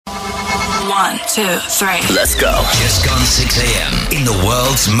1, 2, 3. Let's go. Just gone 6 a.m. in the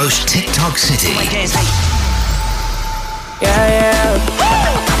world's most TikTok city. Yeah.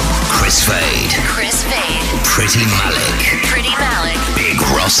 Chris Fade. Pretty Malik. Big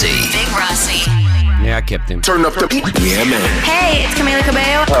Rossi. Yeah, I kept him. Turn up the... Yeah, man. Hey, it's Camila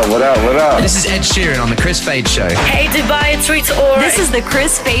Cabello. Oh, what up? This is Ed Sheeran on The Chris Fade Show. Hey, Dubai, it's Rita Ora. This is the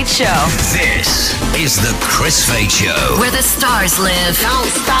Chris Fade Show. This is the Chris Fade Show. Where the stars live. Don't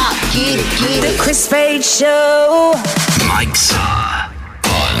stop, get it. The Chris Fade Show. Mike's on.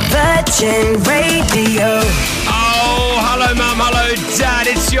 Virgin Radio. Oh, hello, Mum. Hello, Dad.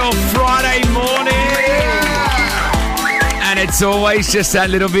 It's your Friday morning. And it's always just that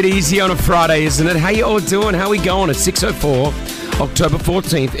little bit easy on a Friday, isn't it? How you all doing? How we going? It's 6:04, October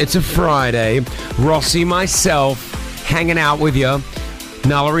 14th. It's a Friday. Rossi, myself, hanging out with you.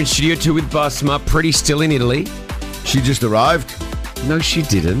 Nala in Studio 2 with Basma. Pretty still in Italy. She just arrived No, she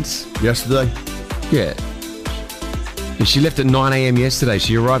didn't. yesterday. Yeah. And she left at 9 a.m. yesterday.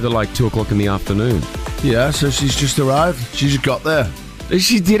 She arrived at like 2 o'clock in the afternoon. Yeah, so she's just arrived. She just got there.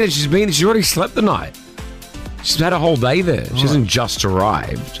 She didn't. She already slept the night. She's had a whole day there. She hasn't just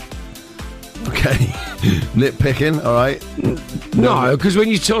arrived. Okay. Nitpicking, all right. No, because when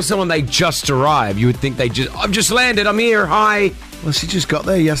you tell someone they just arrived, you would think I've just landed, I'm here, hi. Well, she just got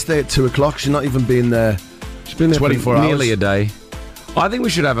there yesterday at 2 o'clock. She's not even been there. She's been there 24 for nearly hours. a day. I think we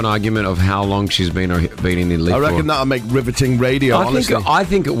should have an argument of how long she's been in Italy I for. reckon that'll make riveting radio, honestly. I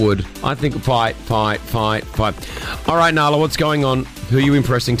think it would. I think fight. All right, Nala, what's going on? Who are you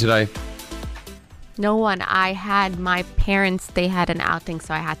impressing today? No one. I had my parents, they had an outing,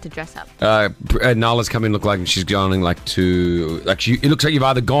 so I had to dress up. Nala's coming look like she's going it looks like you've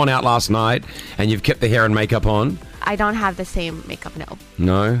either gone out last night and you've kept the hair and makeup on. I don't have the same makeup,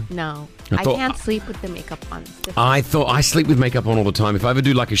 no. No? I can't sleep with the makeup on. It's different. I thought I sleep with makeup on all the time. If I ever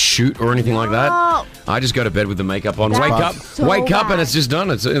do like a shoot or anything like that, I just go to bed with the makeup on. That's Wake up, so and it's just done.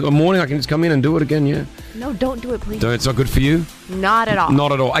 It's in the morning. I can just come in and do it again. Yeah. No, don't do it, please. It's not good for you. Not at all.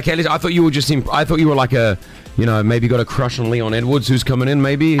 Not at all. Okay, listen, I thought you were I thought you were like maybe got a crush on Leon Edwards, who's coming in.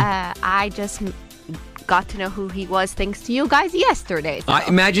 Maybe. I just got to know who he was thanks to you guys yesterday. So. I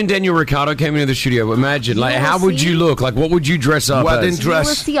imagine Daniel Ricciardo came into the studio. Imagine, how would see. you look? Like, what would you dress up Wedding as? dress. You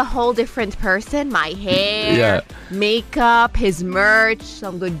will see a whole different person. My hair, makeup, his merch,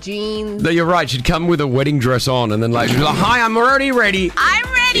 some good jeans. No, you're right. She'd come with a wedding dress on, and then she'd be like, "Hi, I'm already ready. I'm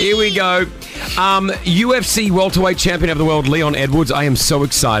ready. Here we go." UFC welterweight champion of the world, Leon Edwards. I am so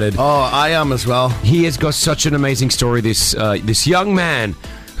excited. Oh, I am as well. He has got such an amazing story. This young man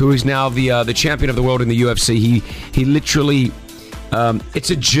who is now the champion of the world in the UFC. He literally. It's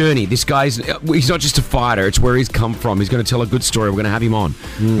a journey. This he's not just a fighter. It's where he's come from. He's going to tell a good story. We're going to have him on.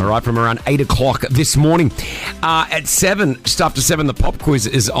 All right, from around 8 o'clock this morning. At 7, just after 7, the pop quiz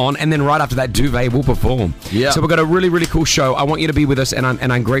is on. And then right after that, Duvet will perform. Yeah. So we've got a really, really cool show. I want you to be with us, and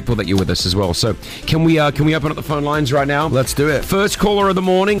I'm grateful that you're with us as well. So can we open up the phone lines right now? Let's do it. First caller of the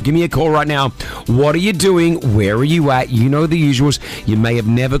morning. Give me a call right now. What are you doing? Where are you at? You know the usuals. You may have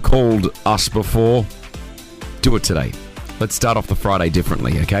never called us before. Do it today. Let's start off the Friday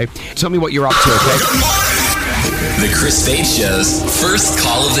differently, okay? Tell me what you're up to, okay? The Chris Fade Show's first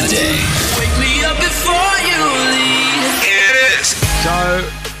call of the day. Wake me up before you leave. It is. So,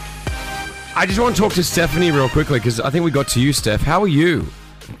 I just want to talk to Stephanie real quickly because I think we got to you, Steph. How are you?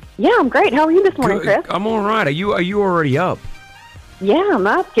 Yeah, I'm great. How are you this morning, Good. Chris? I'm all right. Are you already up? Yeah, I'm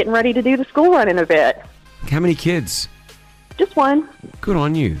up, getting ready to do the school run in a bit. How many kids? Just one. Good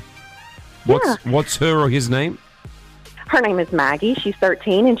on you. Yeah. What's her or his name? Her name is Maggie. She's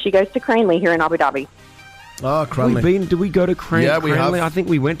 13, and she goes to Cranley here in Abu Dhabi. Oh, Cranley. Did we go to Cranley? Yeah, we have. I think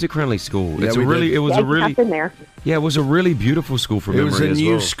we went to Cranley School. Yeah, we did. I've been there. Yeah, it was a really beautiful school for memory It was a as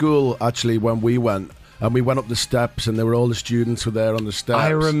new well. school, actually, when we went. And we went up the steps, and there were all the students were there on the steps. I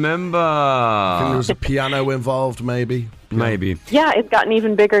remember. I think there was a piano involved, maybe. Maybe. Yeah, it's gotten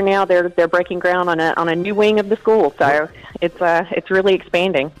even bigger now. They're breaking ground on a new wing of the school, so it's really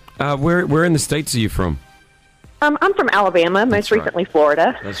expanding. Where in the States are you from? I'm from Alabama, most recently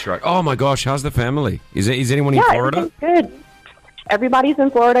Florida. That's right. Oh my gosh, how's the family? Is anyone in Florida? Everything's good. Everybody's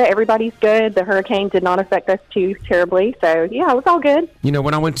in Florida. Everybody's good. The hurricane did not affect us too terribly, so yeah, it was all good. You know,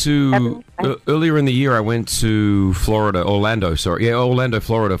 when I went to earlier in the year, I went to Orlando,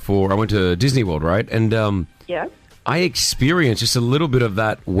 Florida I went to Disney World, right? And Yeah. I experienced just a little bit of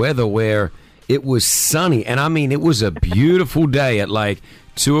that weather where it was sunny, and I mean, it was a beautiful day at like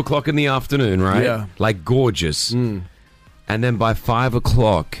 2 o'clock in the afternoon, right? Yeah. Like gorgeous. And then by 5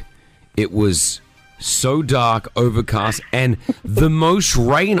 o'clock, it was so dark, overcast, and the most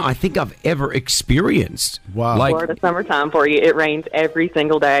rain I think I've ever experienced. Wow. Florida summertime for you. It rains every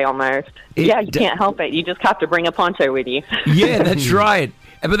single day almost. You can't help it. You just have to bring a poncho with you. Yeah, that's right.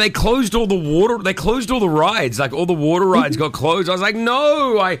 But they closed all the water. They closed all the rides. Like, all the water rides got closed. I was like,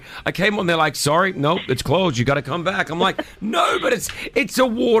 no. I came on. They're like, sorry, nope, it's closed. You got to come back. I'm like, no, but it's a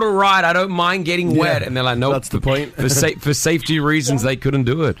water ride. I don't mind getting wet. And they're like, nope. That's the point. For safety reasons, they couldn't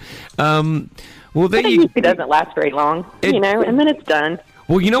do it. Well, then It usually doesn't last very long, and then it's done.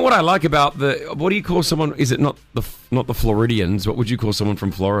 Well, you know what I like about what do you call someone? Is it not the Floridians? What would you call someone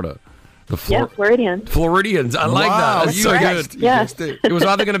from Florida? Floridians. Floridians. I like that. That's so good. Yeah. It was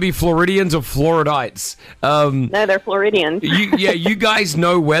either going to be Floridians or Floridites. No, they're Floridians. You guys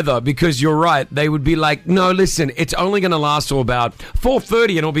know weather because you're right. They would be like, no, listen, it's only going to last till about 4:30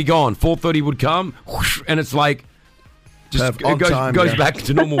 and it'll be gone. 4:30 would come, whoosh, and it's like, just it goes back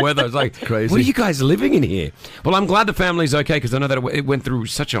to normal weather. It's like, crazy. What are you guys living in here? Well, I'm glad the family's okay because I know that it went through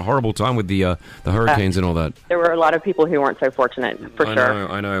such a horrible time with the hurricanes and all that. There were a lot of people who weren't so fortunate, for sure.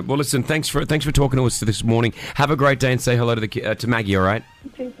 I know. Well, listen, thanks for talking to us this morning. Have a great day and say hello to Maggie, all right?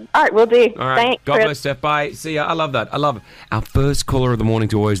 All right, we'll do. All right. Thanks, God Chris. bless, Steph. Bye. See ya. I love that. I love it. Our first caller of the morning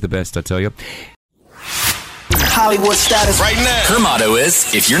to always the best, I tell you. Hollywood status right now. Her motto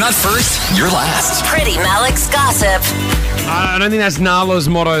is, if you're not first, you're last. Pretty Malik's gossip. I don't think that's Nala's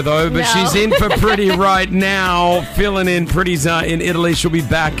motto, though, but she's in for Pretty right now, filling in Pretty's in Italy. She'll be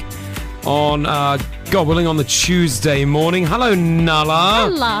back on, God willing, on the Tuesday morning. Hello, Nala.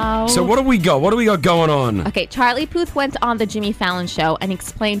 Hello. So what do we got? What do we got going on? Okay, Charlie Puth went on the Jimmy Fallon show and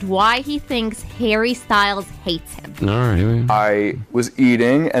explained why he thinks Harry Styles hates him. All right, here we go. I was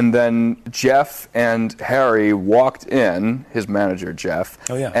eating, and then Jeff and Harry walked in, his manager, Jeff.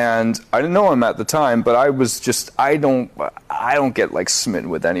 Oh, yeah. And I didn't know him at the time, but I was just, I don't get, like, smitten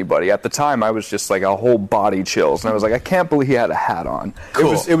with anybody. At the time, I was just, like, a whole body chills. And I was like, I can't believe he had a hat on.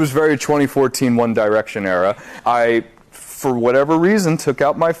 Cool. It was very 2014 One Direction era. I, for whatever reason, took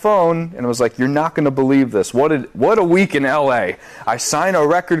out my phone and was like, you're not going to believe this. What a week in L.A. I sign a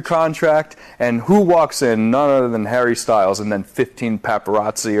record contract, and who walks in? None other than Harry Styles, and then 15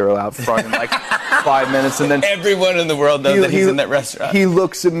 paparazzi are out front in like 5 minutes. And then everyone in the world knows that he's in that restaurant. He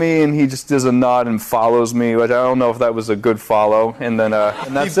looks at me, and he just does a nod and follows me, which I don't know if that was a good follow. And then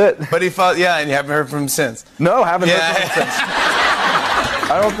and that's it. But he followed, and you haven't heard from him since. No, haven't heard from him since.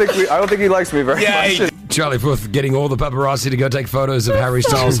 I don't think he likes me very much. Charlie Puth getting all the paparazzi to go take photos of Harry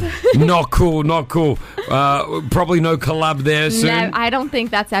Styles. Not cool. Probably no collab there soon. No, I don't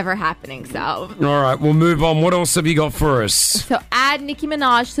think that's ever happening, so. All right, we'll move on. What else have you got for us? So add Nicki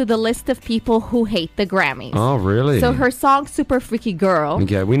Minaj to the list of people who hate the Grammys. Oh, really? So her song Super Freaky Girl.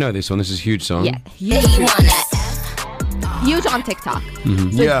 Okay, we know this one. This is a huge song. Yeah, huge on TikTok.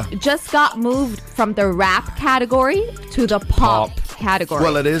 Mm-hmm. So it just got moved from the rap category to the pop category.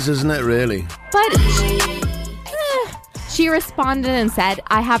 Well, it is, isn't it, really? But she responded and said,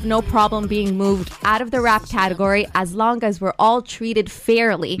 I have no problem being moved out of the rap category as long as we're all treated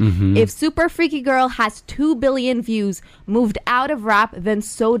fairly. Mm-hmm. If Super Freaky Girl has 2 billion views moved out of rap, then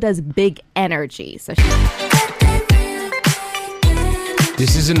so does Big Energy. So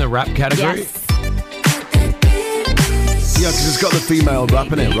this is in the rap category? Yes. Yeah, because it's got the female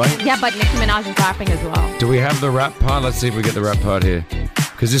rap in it, right? Yeah, but Nicki Minaj is rapping as well. Do we have the rap part? Let's see if we get the rap part here.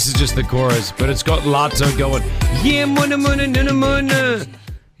 Because this is just the chorus, but it's got Lato going, yeah, muna, muna, nuna, muna.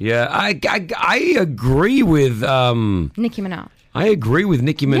 Yeah, I agree with... Nicki Minaj. I agree with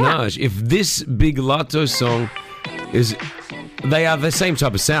Nicki Minaj. Yeah. If this Big Lato song is... They are the same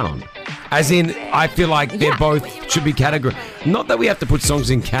type of sound. As in, I feel like they both should be category. Not that we have to put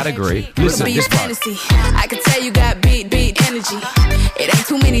songs in category. Listen, this part. I can tell you got big energy. It ain't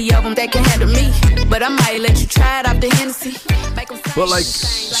too many of them that can handle me. But I might let you try it off the Hennessy. But like,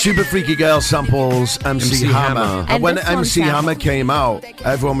 Super Freaky Girl samples MC Hammer. And when MC Hammer came out,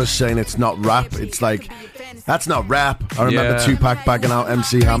 everyone was saying it's not rap. It's like, that's not rap. I remember Tupac bagging out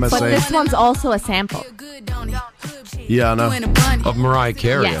MC Hammer saying. But this one's also a sample. Yeah, I know. Of Mariah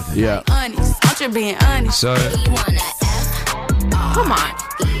Carey. Yes. Yeah. So, come on.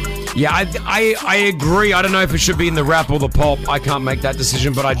 Yeah, I agree. I don't know if it should be in the rap or the pop. I can't make that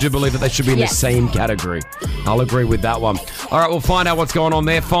decision, but I do believe that they should be in the same category. I'll agree with that one. All right, we'll find out what's going on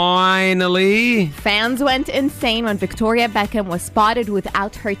there. Finally. Fans went insane when Victoria Beckham was spotted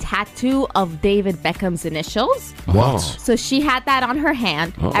without her tattoo of David Beckham's initials. What? So she had that on her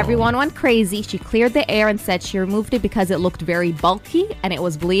hand. Uh-oh. Everyone went crazy. She cleared the air and said she removed it because it looked very bulky and it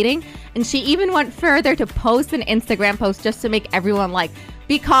was bleeding. And she even went further to post an Instagram post just to make everyone like,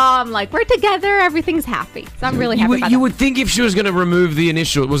 be calm. Like, we're together. Everything's happy. So I'm really happy about that. You would think if she was going to remove the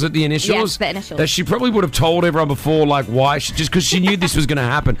initial, was it the initials? Yes, the initials. That she probably would have told everyone before, like, why? Just because she knew this was going to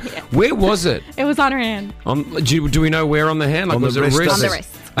happen. Yeah. Where was it? It was on her hand. Do we know where on the hand? Like, was it wrist? On the wrist.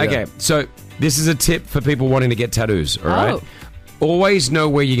 Okay, so this is a tip for people wanting to get tattoos, all right? Always know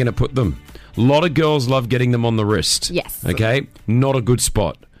where you're going to put them. A lot of girls love getting them on the wrist. Yes. Okay? Not a good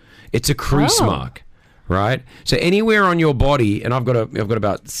spot. It's a crease mark, right? So anywhere on your body, and I've got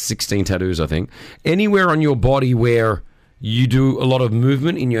about 16 tattoos, I think. Anywhere on your body where you do a lot of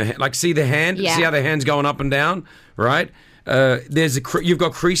movement in your hand, like see the hand, see how the hand's going up and down, right? You've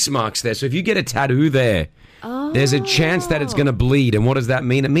got crease marks there. So if you get a tattoo there, there's a chance that it's going to bleed. And what does that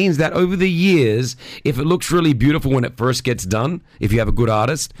mean? It means that over the years, if it looks really beautiful when it first gets done, if you have a good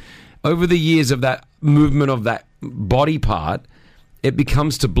artist, over the years of that movement of that body part, it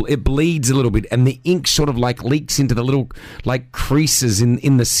bleeds a little bit, and the ink sort of like leaks into the little like creases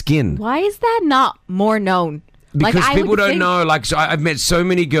in the skin. Why is that not more known? Because people don't know. Like, so I've met so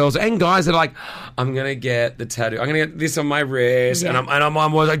many girls and guys that are like, I'm gonna get the tattoo. I'm gonna get this on my wrist, and I'm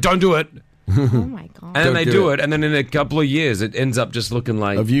like, don't do it. Oh my god! And then they do it, and then in a couple of years, it ends up just looking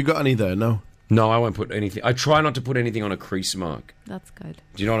like. Have you got any there? No, I won't put anything. I try not to put anything on a crease mark. That's good.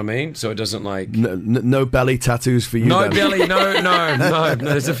 Do you know what I mean? So it doesn't like... No belly tattoos for you. No belly, no.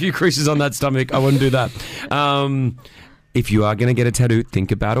 There's a few creases on that stomach. I wouldn't do that. If you are going to get a tattoo,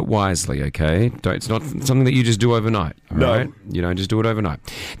 think about it wisely, okay? It's not something that you just do overnight, all right? You don't just do it overnight.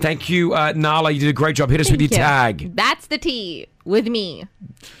 Thank you, Nala. You did a great job. Hit us with your tag. That's the tea with me,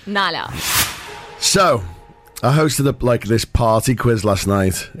 Nala. So... I hosted this party quiz last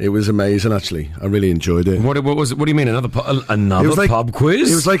night. It was amazing, actually. I really enjoyed it. What was it? What do you mean? Another pub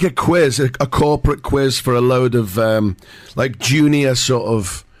quiz? It was like a quiz, a corporate quiz for a load of junior sort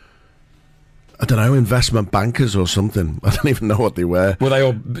of, I don't know, investment bankers or something. I don't even know what they were. Were they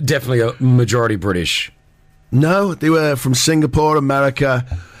all definitely a majority British? No, they were from Singapore, America,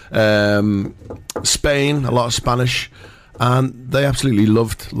 Spain, a lot of Spanish. And they absolutely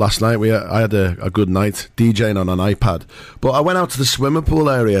loved last night. I had a good night DJing on an iPad. But I went out to the swimming pool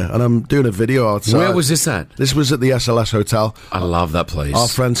area and I'm doing a video outside. Where was this at? This was at the SLS Hotel. I love that place. Our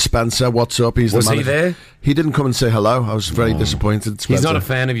friend Spencer, what's up? Was he there? He didn't come and say hello. I was very disappointed. Spencer. He's not a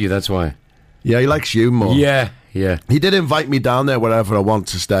fan of you, that's why. Yeah, he likes you more. Yeah. He did invite me down there wherever I want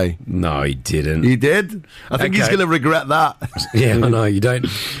to stay. No, he didn't. He did? I think he's going to regret that. Yeah, I know. You don't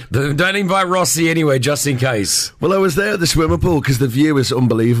invite Rossi anyway, just in case. Well, I was there at the swimming pool because the view is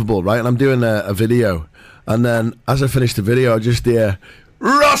unbelievable, right? And I'm doing a video. And then as I finished the video, I just hear,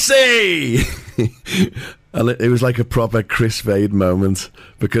 Rossi! And it was like a proper Chris Fade moment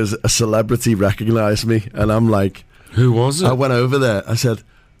because a celebrity recognised me. And I'm like... Who was it? I went over there. I said...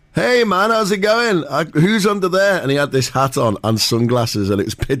 Hey man, how's it going? Who's under there? And he had this hat on and sunglasses and it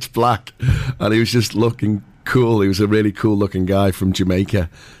was pitch black and he was just looking cool. He was a really cool looking guy from Jamaica.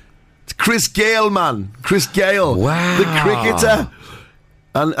 It's Chris Gayle, man. Chris Gayle. Wow. The cricketer.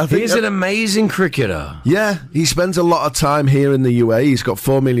 And I think he's an amazing cricketer. Yeah, he spends a lot of time here in the UAE. He's got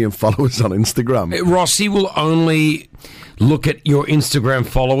 4 million followers on Instagram. Rossi will only look at your Instagram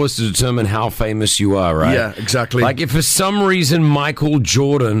followers to determine how famous you are, right? Yeah, exactly. Like if for some reason Michael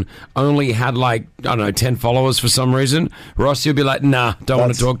Jordan only had 10 followers for some reason, Rossi will be like, nah, don't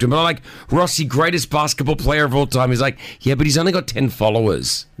want to talk to him. But I'm like, Rossi, greatest basketball player of all time. He's like, yeah, but he's only got 10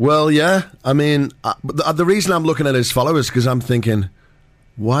 followers. Well, yeah. I mean, the reason I'm looking at his followers because I'm thinking...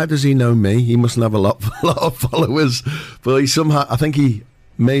 Why does he know me? He mustn't have a lot of followers. But he somehow, I think he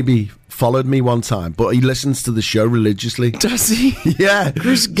maybe followed me one time, but he listens to the show religiously. Does he? Yeah.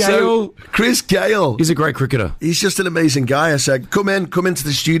 Chris Gayle. Chris Gayle. He's a great cricketer. He's just an amazing guy. I said, come into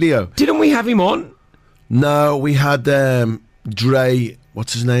the studio. Didn't we have him on? No, we had Dre,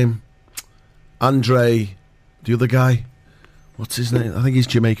 what's his name? Andre, the other guy. What's his name? I think he's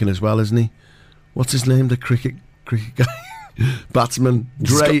Jamaican as well, isn't he? What's his name, the cricket guy? Batsman.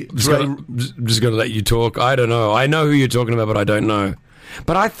 Dre. I'm just going to let you talk. I don't know. I know who you're talking about, but I don't know.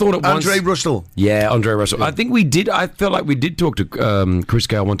 But I thought it was... Andre Russell. Yeah, Andre Russell. Yeah. I think we did... I felt like we did talk to Chris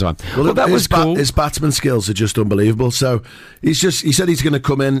Gayle one time. Well, that was cool. His batsman skills are just unbelievable. So he said he's going to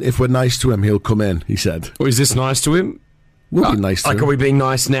come in. If we're nice to him, he'll come in, he said. Well, is this nice to him? We'll be nice to him. Are we being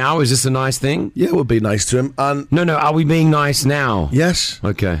nice now? Is this a nice thing? Yeah, we'll be nice to him. And No, are we being nice now? Yes.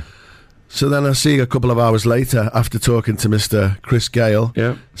 Okay. So then I see a couple of hours later, after talking to Mr. Chris Gayle,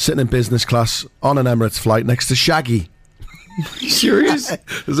 sitting in business class on an Emirates flight next to Shaggy. You serious?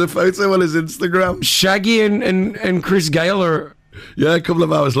 There's a photo on his Instagram. Shaggy and Chris Gayle are... Yeah, a couple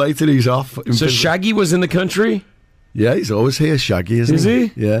of hours later he's off. So Shaggy was in the country? Yeah, he's always here, Shaggy, isn't he?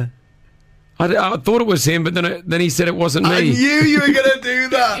 Is he? Yeah. I thought it was him, but then he said it wasn't me. I knew you were going to do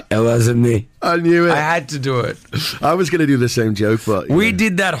that. It wasn't me. I knew it. I had to do it. I was going to do the same joke, but we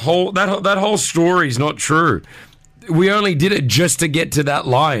did that whole story's not true. We only did it just to get to that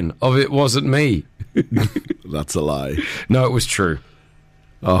line of it wasn't me. That's a lie. No, it was true.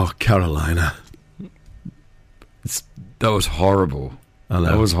 Oh, Carolina. That was horrible. I know.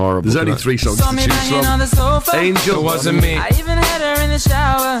 That was horrible. There's only 3 songs to choose from. Angel. It wasn't me. I even had her in the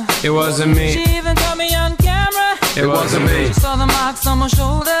shower. It wasn't me. She even caught me on camera. It wasn't me. She saw the marks on my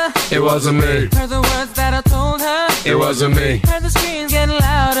shoulder. It wasn't me. Heard the words that I told her. It wasn't me. Heard the screams getting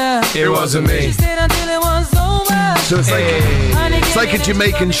louder. It wasn't me. She stayed until it was over. So it's like a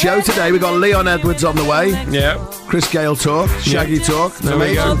Jamaican show today. We got Leon Edwards on the way. Yeah. Chris Gale talk. Shaggy talk. There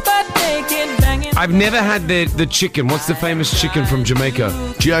we go. I've never had the chicken. What's the famous chicken from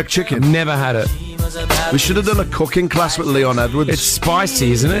Jamaica? Jerk chicken. I've never had it. We should have done a cooking class with Leon Edwards. It's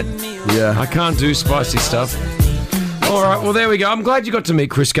spicy, isn't it? Yeah. I can't do spicy stuff. All right, well, there we go. I'm glad you got to meet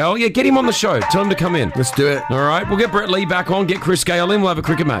Chris Gale. Yeah, get him on the show. Tell him to come in. Let's do it. All right, we'll get Brett Lee back on, get Chris Gale in, we'll have a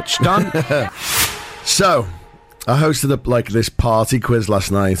cricket match. Done? So, I hosted this party quiz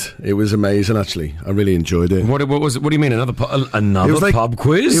last night. It was amazing, actually. I really enjoyed it. What was it? What do you mean, another pub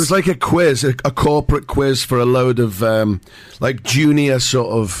quiz? It was like a quiz, a corporate quiz for a load of junior sort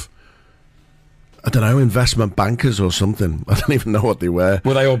of, I don't know, investment bankers or something. I don't even know what they were.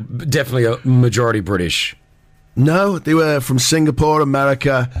 Were they all definitely a majority British? No, they were from Singapore,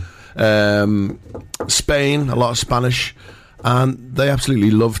 America, Spain, a lot of Spanish. And they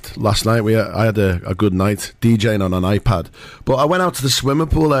absolutely loved last night. I had a good night DJing on an iPad. But I went out to the swimming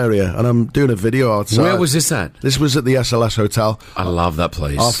pool area and I'm doing a video outside. Where was this at? This was at the SLS Hotel. I love that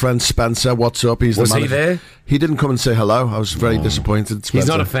place. Our friend Spencer, what's up? Was he there? He didn't come and say hello. I was very disappointed. Spencer. He's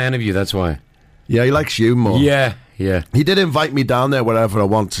not a fan of you, that's why. Yeah, he likes you more. Yeah. He did invite me down there wherever I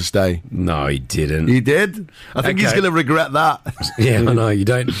want to stay. No, he didn't. He did? I think he's going to regret that. Yeah, I know. You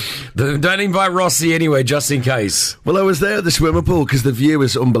don't invite Rossi anyway, just in case. Well, I was there at the swimming pool because the view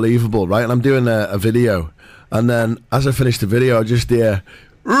is unbelievable, right? And I'm doing a video. And then as I finished the video, I just hear,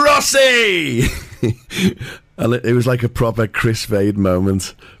 Rossi! And it was like a proper Chris Fade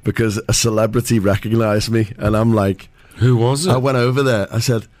moment because a celebrity recognised me. And I'm like... Who was it? I went over there. I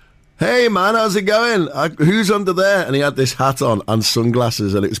said... Hey man, how's it going? Who's under there? And he had this hat on and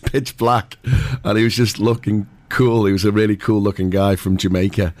sunglasses and it was pitch black and he was just looking cool. He was a really cool looking guy from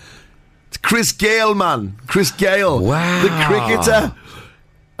Jamaica. It's Chris Gale, man. Chris Gale. Wow. The cricketer.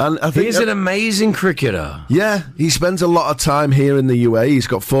 And I think he's an amazing cricketer. Yeah, he spends a lot of time here in the UAE. He's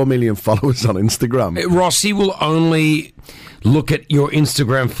got 4 million followers on Instagram. Rossi will only look at your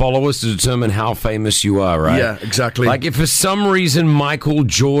Instagram followers to determine how famous you are, right? Yeah, exactly. Like if for some reason Michael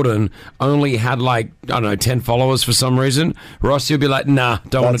Jordan only had 10 followers for some reason, Rossi would be like, nah,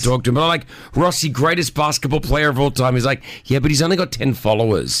 don't want to talk to him. But I'm like, Rossi, greatest basketball player of all time. He's like, yeah, but he's only got 10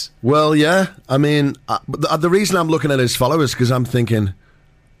 followers. Well, yeah. I mean, the reason I'm looking at his followers because I'm thinking,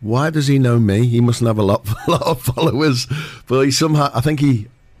 why does he know me? He mustn't have a lot of followers. But he somehow, I think he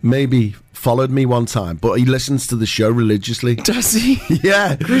maybe followed me one time, but he listens to the show religiously. Does he?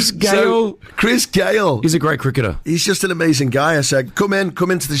 Yeah. Chris Gale. Chris Gale. He's a great cricketer. He's just an amazing guy. I said, come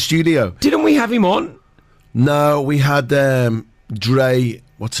into the studio. Didn't we have him on? No, we had Dre,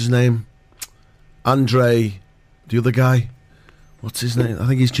 what's his name? Andre, the other guy. What's his name? I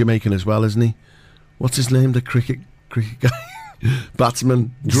think he's Jamaican as well, isn't he? What's his name? The cricket guy.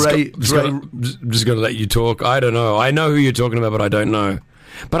 Batsman. Dre. Just going to let you talk. I don't know. I know who you're talking about, but I don't know.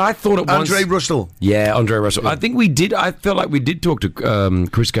 But I thought it was Andre Russell. Yeah, Andre Russell. Yeah. I think we did. I felt like we did talk to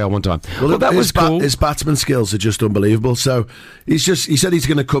Chris Gale one time. Well, that was cool. His batsman skills are just unbelievable. So he said he's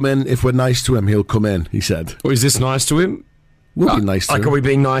going to come in. If we're nice to him, he'll come in, he said. Well, is this nice to him? We'll be nice to him. Are we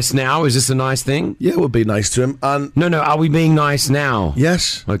being nice now? Is this a nice thing? Yeah, we'll be nice to him. And No, are we being nice now?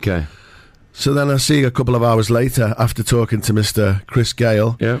 Yes. Okay. So then I see a couple of hours later, after talking to Mr. Chris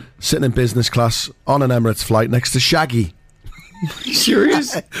Gale, sitting in business class on an Emirates flight next to Shaggy. Are you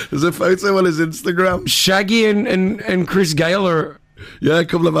serious? There's a photo on his Instagram. Shaggy and Chris Gale are... Yeah, a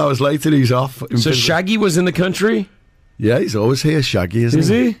couple of hours later he's off. So Shaggy was in the country? Yeah, he's always here, Shaggy, isn't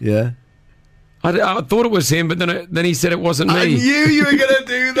he? Is he? Yeah. I thought it was him, but then he said it wasn't me. I knew you were going to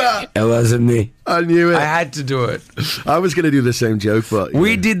do that. It wasn't me. I knew it. I had to do it. I was going to do the same joke, but...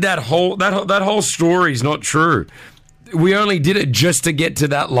 We did that whole story's not true. We only did it just to get to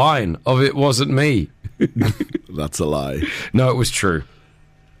that line of it wasn't me. That's a lie. No, it was true.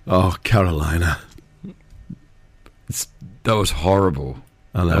 Oh, Carolina. That was horrible.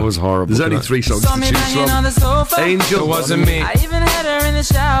 I know. That was horrible. There's only 3 songs to choose from. Angel. It wasn't me. I even had her in the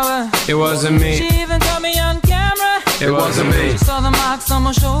shower. It wasn't me. She even caught me on camera. It wasn't me. Saw the marks on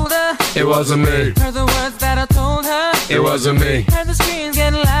my shoulder. It wasn't me. Heard the words that I told her. It wasn't me. Heard the screams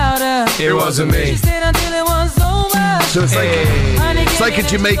getting louder. It wasn't me. She stayed until it was over. So it's like a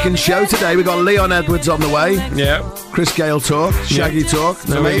Jamaican show today. We got Leon Edwards on the way. Yeah. Chris Gale talk. Shaggy talk. It's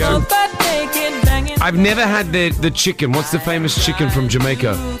There we go. amazing. I've never had the chicken. What's the famous chicken from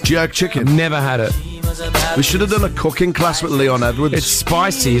Jamaica? Jerk chicken. Never had it. We should have done a cooking class with Leon Edwards. It's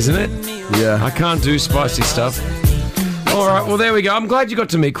spicy, isn't it? Yeah. I can't do spicy stuff. All right, well, there we go. I'm glad you got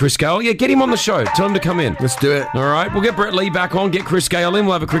to meet Chris Gale. Yeah, get him on the show. Tell him to come in. Let's do it. All right, we'll get Brett Lee back on, get Chris Gale in.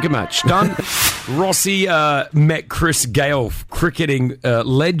 We'll have a cricket match. Done. Rossi met Chris Gale, cricketing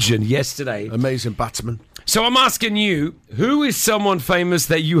legend, yesterday. Amazing batsman. So I'm asking you, who is someone famous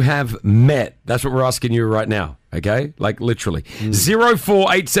that you have met? That's what we're asking you right now, okay? Like, literally.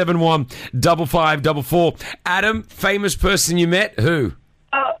 04871 5544. Adam, famous person you met? Who?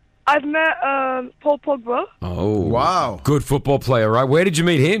 I've met Paul Pogba. Oh. Wow. Good football player, right? Where did you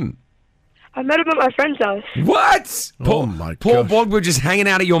meet him? I met him at my friend's house. What? Oh, my Paul gosh. Pogba just hanging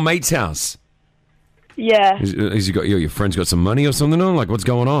out at your mate's house. Yeah. Has he got your friend's got some money or something on? Like, what's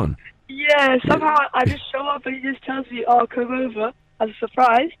going on? Yeah, somehow I just show up and he just tells me, oh, come over as a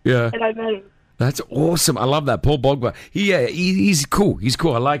surprise. Yeah. And I met him. That's awesome. I love that. Paul Pogba. He's cool. He's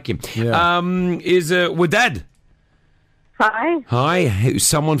cool. I like him. Yeah. Wadad? Hi. Hi.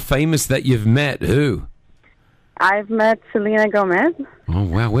 Someone famous that you've met? Who? I've met Selena Gomez Oh,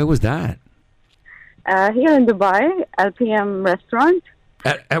 wow. Where was that? here in Dubai, LPM restaurant.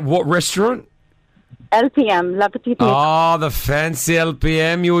 At what restaurant? LPM, La Petite Maison. Oh, the fancy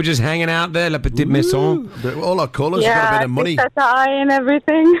LPM. You were just hanging out there, La Petite Maison. All our callers have got a bit of money. Yeah, and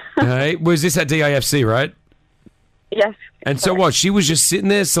everything. Hey, was this at DIFC, right? Yes. And so what? She was just sitting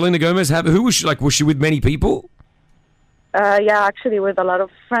there, Selena Gomez. Who was she? Like, was she with many people? Yeah, actually with a lot of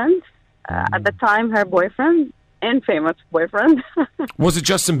friends. At the time, her boyfriend and famous boyfriend. Was it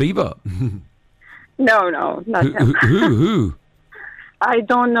Justin Bieber? No, not him. Who? I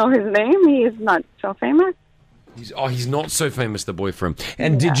don't know his name. He is not so famous. He's not so famous, the boyfriend.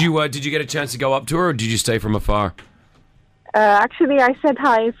 And did you get a chance to go up to her, or did you stay from afar? Actually, I said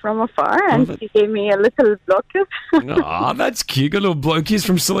hi from afar, and she gave me a little blow kiss. Aw, that's cute. A little blow kiss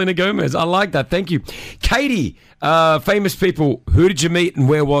from Selena Gomez. I like that. Thank you. Katie, famous people. Who did you meet and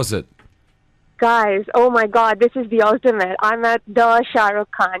where was it? Guys, oh my God, this is the ultimate. I'm at the Shah Rukh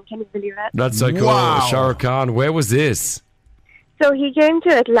Khan. Can you believe it? That's so cool. Wow. Shah Rukh Khan. Where was this? So he came to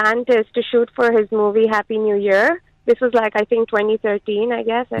Atlantis to shoot for his movie Happy New Year. This was like, I think 2013, I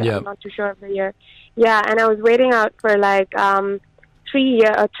guess. Yeah. I'm not too sure of the year. Yeah, and I was waiting out for like 3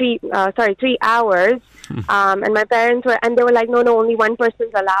 hours. And my parents they were like, no, only one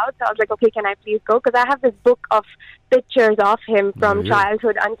person's allowed. So I was like, okay, can I please go? Because I have this book of pictures of him from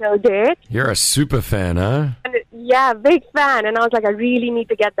childhood until date. You're a super fan, huh? And yeah, big fan. And I was like, I really need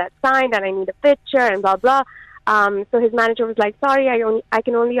to get that signed and I need a picture and blah, blah. So his manager was like, sorry, I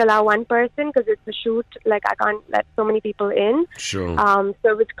can only allow one person because it's a shoot. Like, I can't let so many people in. Sure. So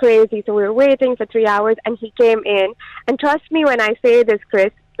it was crazy. So we were waiting for 3 hours and he came in. And trust me when I say this,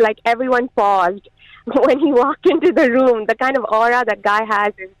 Chris, like everyone paused when he walked into the room. The kind of aura that guy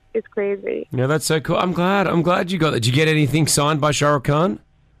has is crazy. Yeah, that's so cool. I'm glad you got that. Did you get anything signed by Shah Rukh Khan?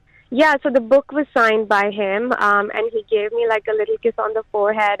 Yeah, so the book was signed by him, and he gave me like a little kiss on the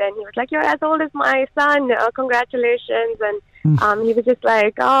forehead, and he was like, "You're as old as my son. Congratulations!" And he was just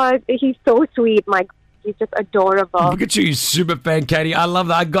like, "Oh, he's so sweet. He's just adorable." Look at you, super fan, Katie. I love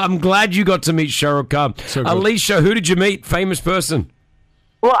that. I'm glad you got to meet Shah Rukh Khan. So good. Alicia, who did you meet? Famous person.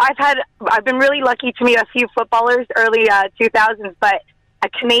 Well, I've been really lucky to meet a few footballers early 2000s, but a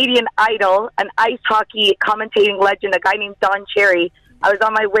Canadian idol, an ice hockey commentating legend, a guy named Don Cherry. I was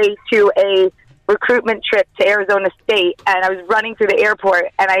on my way to a recruitment trip to Arizona State, and I was running through the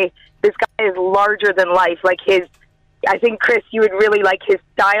airport, and this guy is larger than life. Like I think, Chris, you would really like his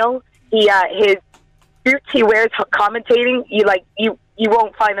style. His suits he wears commentating, you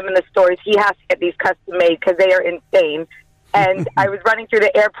won't find them in the stores. He has to get these custom made because they are insane. And I was running through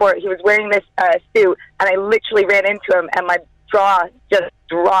the airport. He was wearing this suit, and I literally ran into him, and my jaw just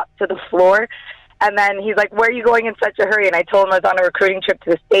dropped to the floor. And then he's like, where are you going in such a hurry? And I told him I was on a recruiting trip to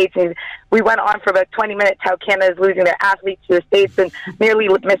the States. And we went on for about 20 minutes how Canada is losing their athletes to the States and nearly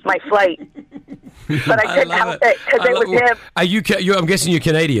missed my flight. But I couldn't help it because it was him. Are you? I'm guessing you're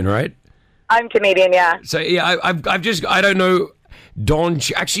Canadian, right? I'm Canadian, yeah. So, yeah, I don't know.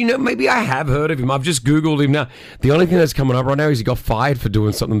 Actually, no, maybe I have heard of him. I've just Googled him now. The only thing that's coming up right now is he got fired for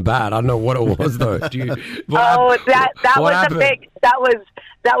doing something bad. I don't know what it was, though. That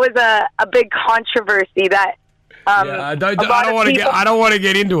was a big controversy that I don't want to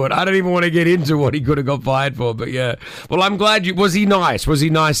get into it. I don't even want to get into what he could have got fired for. But yeah, well, I'm glad you. Was he nice? Was he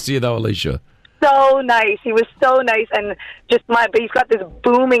nice to you though, Alicia? So nice. He was so nice, and just but he's got this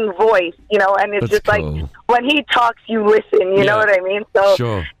booming voice, and it's just cool. Like when he talks, you listen. You know what I mean? So,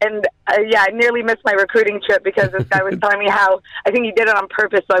 sure. And I nearly missed my recruiting trip because this guy was telling me how I think he did it on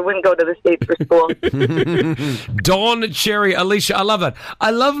purpose so I wouldn't go to the States for school. Dawn, Cherry, Alicia, I love that. I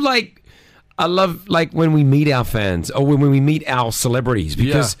love when we meet our fans or when we meet our celebrities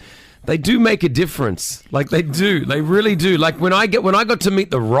because. Yeah. They do make a difference. Like they do. They really do. Like when I got to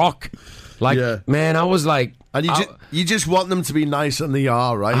meet The Rock, man, I was like, and you just want them to be nice, and they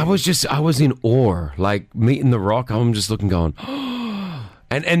are, right? I was in awe. Like meeting The Rock, I'm just looking, going,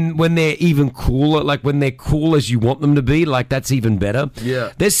 and when they're even cooler, like when they're cool as you want them to be, like that's even better.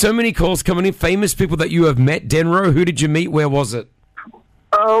 Yeah. There's so many calls coming in. Famous people that you have met. Denro, who did you meet? Where was it?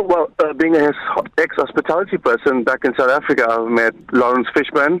 Oh, well, being an ex-hospitality person back in South Africa, I've met Lawrence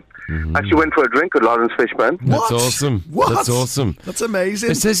Fishburne. Mm-hmm. Actually went for a drink with Lawrence Fishburne. That's awesome. What? That's awesome. That's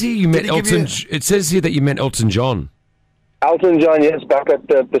amazing. It says here you met Elton. It says here that you met Elton John. Elton John, yes, back at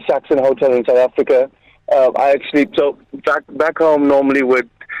the Saxon Hotel in South Africa. Back home normally with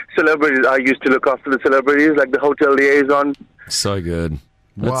celebrities, I used to look after the celebrities, like the hotel liaison. So good.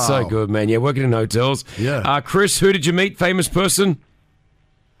 That's so good, man. Yeah, working in hotels. Yeah. Chris, who did you meet? Famous person?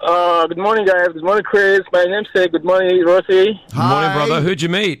 Good morning, guys. Good morning, Chris. My namesake. Good morning, Rosie. Good morning, brother. Who'd you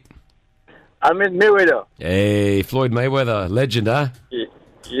meet? I met Mayweather. Hey, Floyd Mayweather. Legend, huh?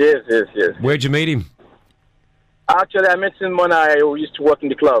 Yes. Where'd you meet him? Actually, I met him when I used to work in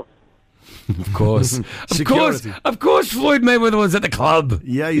the club. Of course. Of course, Floyd Mayweather was at the club.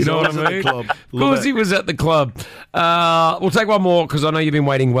 Yeah, he's always at the club. Of course he was at the club. We'll take one more because I know you've been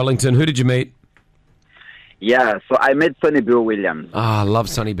waiting, Wellington. Who did you meet? Yeah, so I met Sonny Bill Williams. I love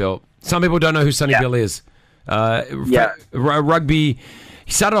Sonny Bill. Some people don't know who Sonny Bill is. Rugby.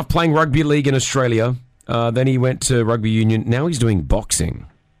 He started off playing rugby league in Australia. Then he went to rugby union. Now he's doing boxing.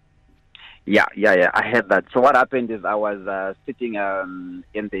 Yeah. I heard that. So what happened is I was sitting in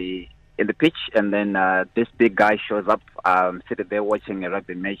the pitch, and then this big guy shows up, sitting there watching a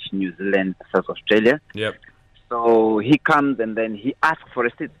rugby match, New Zealand versus Australia. Yep. So he comes, and then he asks for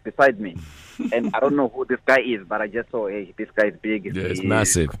a seat beside me. And I don't know who this guy is, but I just saw, hey, this guy is big. It's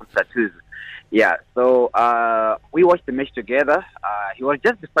massive. Tattoos. Yeah, so we watched the match together. He was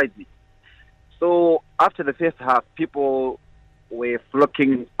just beside me. So after the first half, people were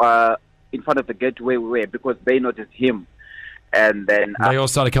flocking in front of the gate where we were because they noticed him. And then they all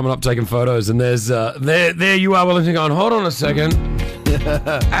started coming up, taking photos. And there's there you are, Wellington, going, hold on a second.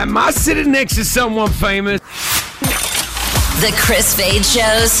 Am I sitting next to someone famous? The Chris Fade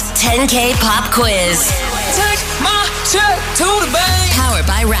Show's 10K Pop Quiz. Take my check to the bank. Powered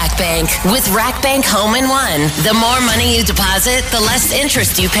by RackBank. With RackBank Home in One. The more money you deposit, the less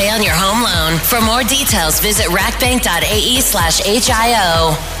interest you pay on your home loan. For more details, visit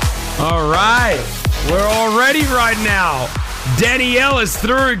rackbank.ae/HIO. All right. We're all ready right now. Danielle is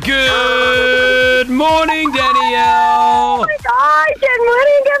through. Good morning, Danielle. Oh my God. Good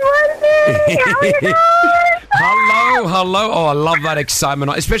morning. How are you guys? Hello. Oh, I love that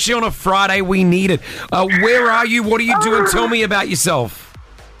excitement, especially on a Friday. We need it. Where are you? What are you doing? Tell me about yourself.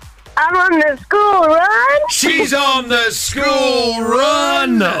 I'm on the school run. She's on the school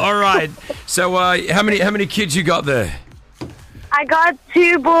run. All right. So, how many kids you got there? I got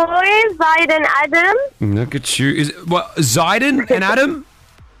 2 boys, Zaid and Adam. Look at you. Is what Zaiden and Adam?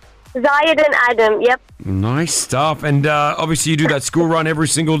 Zaid and Adam. Yep. Nice stuff. And obviously, you do that school run every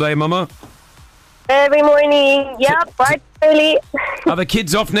single day, Mama. Every morning, yep, right early. Are the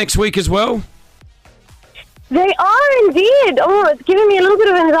kids off next week as well? They are indeed. Oh, it's giving me a little bit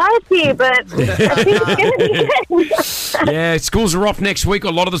of anxiety, but I think it's going to be good. Yeah, schools are off next week. A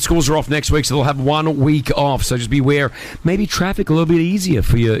lot of the schools are off next week, so they'll have 1 week off. So just beware. Maybe traffic a little bit easier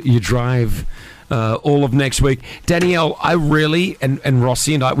for your drive all of next week. Danielle, I really, and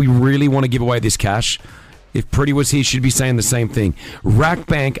Rossi and I, we really want to give away this cash. If Pretty was here, she'd be saying the same thing.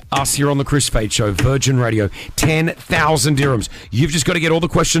 RackBank, us here on the Chris Fade Show, Virgin Radio, 10,000 dirhams. You've just got to get all the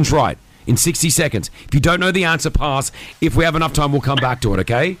questions right in 60 seconds. If you don't know the answer, pass. If we have enough time, we'll come back to it,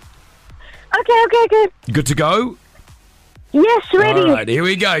 okay? Okay, good. Good to go? Yes, ready. All right, here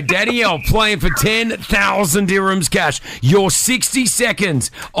we go. Danielle playing for 10,000 dirhams cash. Your 60 seconds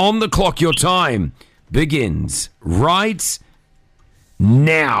on the clock. Your time begins right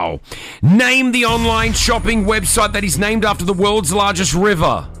now. Name the online shopping website that is named after the world's largest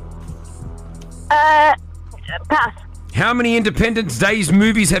river. Pass. How many Independence Days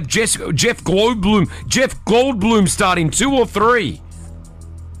movies have Jeff Goldblum starred in? 2 or 3?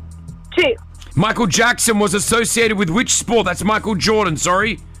 2. Michael Jackson was associated with which sport? That's Michael Jordan,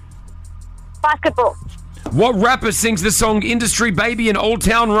 sorry. Basketball. What rapper sings the song Industry Baby in Old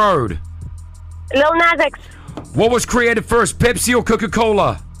Town Road? Lil Nas X. What was created first, Pepsi or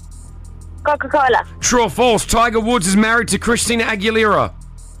Coca-Cola? Coca-Cola. True or false, Tiger Woods is married to Christina Aguilera?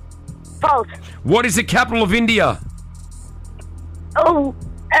 False. What is the capital of India? Oh,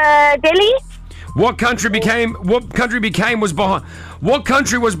 Delhi. What country was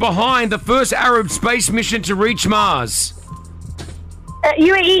behind the first Arab space mission to reach Mars?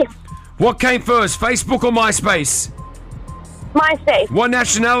 UAE. What came first, Facebook or MySpace? MySpace. What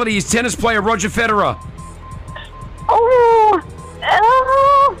nationality is tennis player Roger Federer? Oh,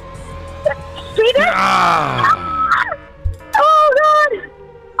 Sweden. Oh God.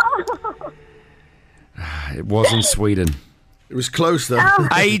 Oh. It wasn't Sweden. It was close though.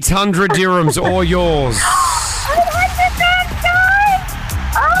 800 dirhams, all yours.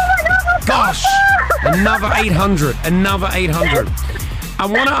 Gosh, another 800. I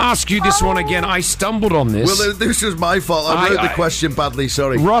want to ask you this one again. I stumbled on this. Well, this was my fault. I wrote the question badly.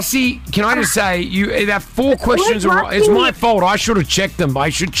 Sorry, Rossi. Can I just say you have 4 questions? It's my fault. I should have checked them. I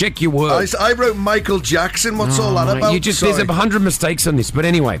should check your words. I wrote Michael Jackson. What's all that about? There's 100 mistakes on this. But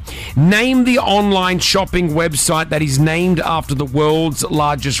anyway, name the online shopping website that is named after the world's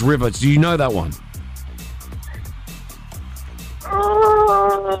largest river. Do you know that one?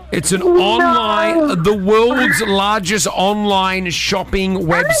 It's an online, the world's largest online shopping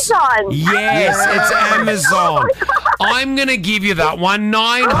website. Amazon. Yes, it's Amazon. I'm going to give you that one.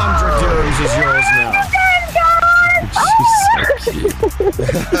 900 dirhams is yours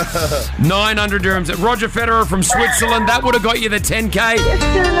now. 900 dirhams. Roger Federer from Switzerland. That would have got you the 10K.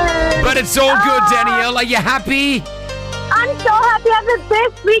 But it's all good, Danielle. Are you happy? I'm so happy. Have the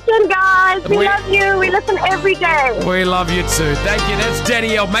best weekend, guys. We love you. We listen every day. We love you too. Thank you. That's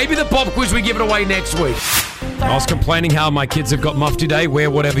Danielle. Maybe the pop quiz we give it away next week. I was complaining how my kids have got mufti day, wear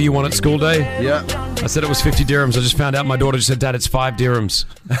whatever you want at school day. Yeah. I said it was 50 dirhams. I just found out my daughter just said, Dad, it's 5 dirhams.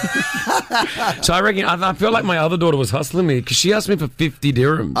 So I reckon, I feel like my other daughter was hustling me because she asked me for 50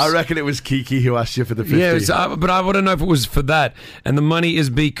 dirhams. I reckon it was Kiki who asked you for the 50. Yeah, but I want to know if it was for that. And the money is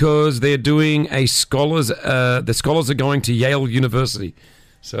because they're doing the scholars are going to Yale University.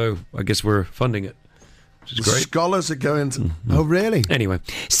 So I guess we're funding it. Which is great. Scholars are going to... Oh, really? Anyway,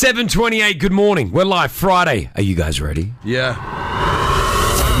 7:28, good morning. We're live Friday. Are you guys ready? Yeah.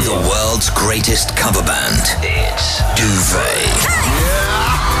 The world's greatest cover band. It's Duvet.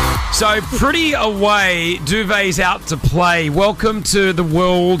 So, pretty away, Duvet's out to play. Welcome to the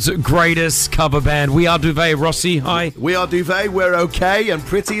world's greatest cover band. We are Duvet. Rossi, hi. We are Duvet. We're okay, and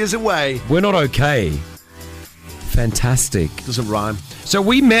Pretty is away. We're not okay. Fantastic. Doesn't rhyme. So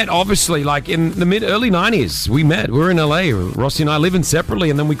we met, obviously, like in the early 90s. We met. We were in LA. Rossi and I living separately,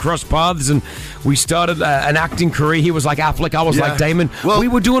 and then we crossed paths, and we started an acting career. He was like Affleck. I was like Damon. Well, we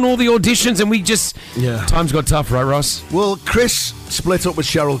were doing all the auditions, and we just... Yeah. Times got tough, right, Ross? Well, Chris split up with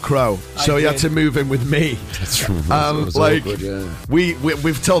Sheryl Crow, so he had to move in with me. That's true. Like, awkward, yeah.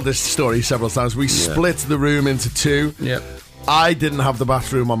 We've told this story several times. We split the room into 2. Yep. I didn't have the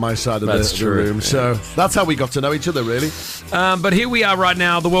bathroom on my side of the room, so that's how we got to know each other, really. But here we are right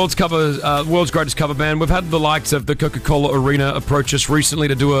now, the world's greatest cover band. We've had the likes of the Coca-Cola Arena approach us recently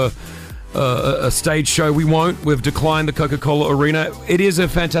to do a stage show. We won't. We've declined the Coca-Cola Arena. It is a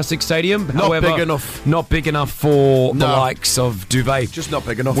fantastic stadium. However, big enough. Not big enough for the likes of Duvet. Just not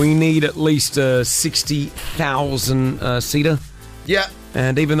big enough. We need at least a 60,000 seater. Yeah.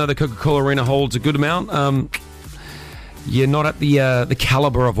 And even though the Coca-Cola Arena holds a good amount, you're not at the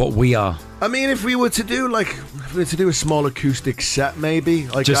caliber of what we are. I mean, if we were to do a small acoustic set, maybe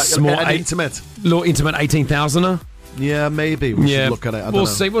like just small, intimate, little intimate 18,000er. Yeah, maybe we should look at it. We'll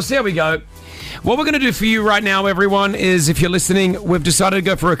see. We'll see how we go. What we're going to do for you right now, everyone, is if you're listening, we've decided to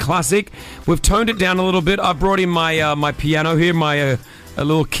go for a classic. We've toned it down a little bit. I brought in my my piano here, a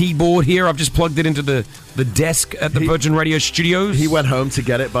little keyboard here. I've just plugged it into the desk at the Virgin Radio Studios. He went home to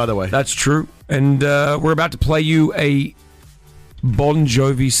get it, by the way. That's true. And we're about to play you a Bon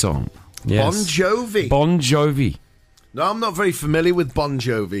Jovi song. Yes. Bon Jovi? Bon Jovi. No, I'm not very familiar with Bon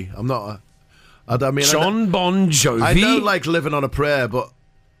Jovi. I'm not... I mean, John Bon Jovi? I know, like, Living on a Prayer, but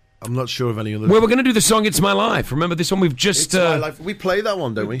I'm not sure of any other... Well, we're going to do the song It's My Life. Remember this one? We've just... It's My Life. We play that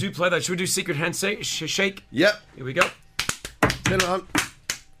one, don't we? We do play that. Should we do Secret Handshake? Yep. Here we go. Turn it on.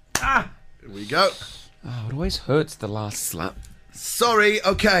 Here we go. Oh, it always hurts, the last slap. Sorry,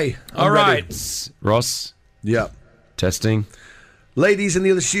 okay. All right. Ross? Yeah. Testing. Ladies in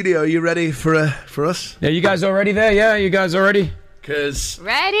the other studio, are you ready for us? Yeah, you guys all ready there? Yeah, you guys all ready? Because...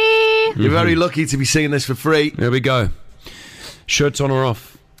 Ready? You're very lucky to be singing this for free. There we go. Shirts on or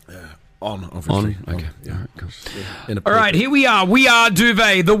off? Yeah. On, obviously. On? Okay. Yeah. All right, here we are. We are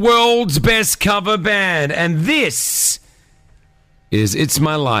Duvet, the world's best cover band. And this is It's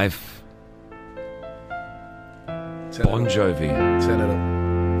My Life. Bon Jovi. Turn it up.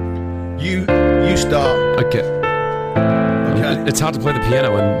 You start. Okay. It's hard to play the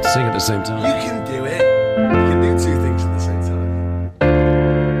piano and sing at the same time. You can do it. You can do two things at the same time.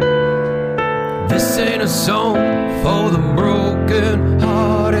 This ain't a song for the broken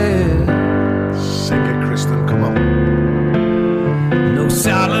hearted. Sing it, Kristen. Come on. No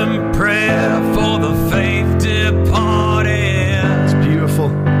silent prayer for the faith departed. It's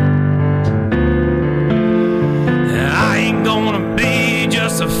beautiful. I ain't gonna be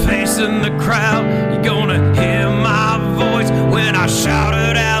just a face in the crowd. You're gonna hear my voice when I shout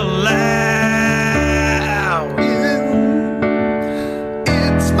it out loud.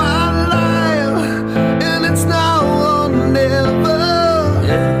 It's my life, and it's now or never.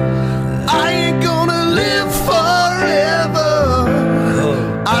 I ain't gonna live forever.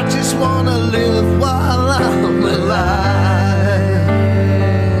 I just wanna live while I'm alive.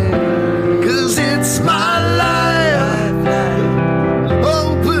 'Cause it's my life.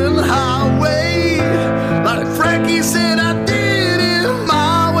 Open highway. Like Frankie said, I did it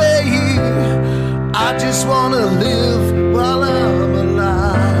my way. I just wanna live while I'm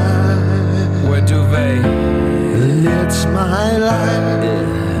alive. Where Duvet? It's my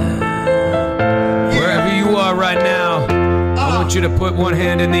life. Wherever you are right now, I want you to put one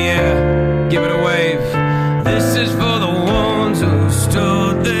hand in the air, give it a wave. This is for the ones who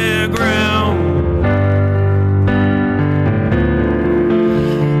stood their ground.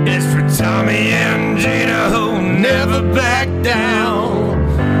 It's for Tommy and Gina who never backed down.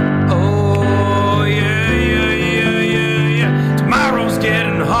 Oh, yeah. Tomorrow's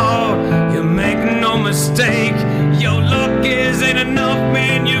getting hard, you make no mistake. Your luck ain't enough,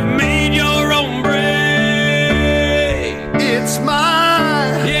 man, you've made your own break. It's my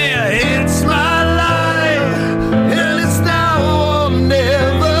life, and it's now or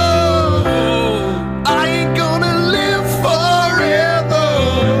never. I ain't gonna live forever.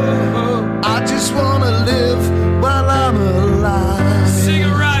 I just wanna live while I'm alive. Sing it,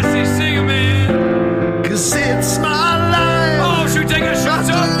 Rossi, sing it, man. 'Cause it's my life. Oh, should we take our shirts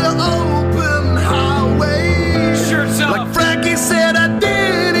off? The open highway. Shirts off. Like Frankie said, I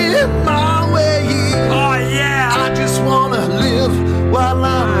did it my way. Oh, yeah. I just wanna live while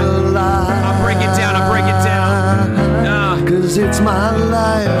I'm alive. I'll break it down. 'Cause it's my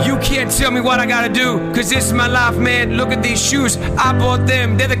life. You can't tell me what I gotta do, 'cause it's my life, man. Look at these shoes, I bought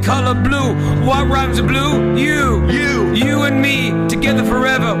them, they're the color blue. What rhymes with blue? You and me, together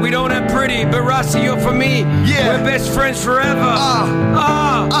forever. We don't have pretty, but Rossi, you're for me. Yeah. We're best friends forever.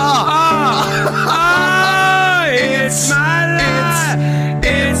 It's my life.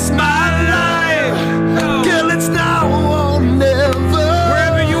 It's my life. Oh. Girl, it's now or never.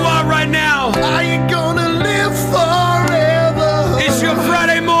 Wherever you are right now, I ain't gonna live forever. It's your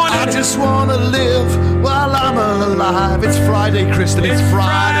Friday morning. I just wanna live while I'm alive. It's Friday, Kristen. It's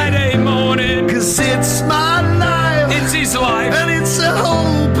Friday morning. 'Cause it's my life. It's his life. And it's an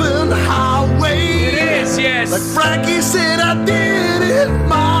open highway. It is, yes. Like Frankie said, I did it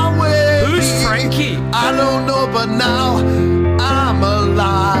my way. Who's Frankie? I don't know, but now I'm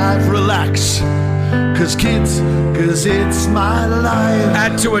alive. Relax. 'Cause it's my life.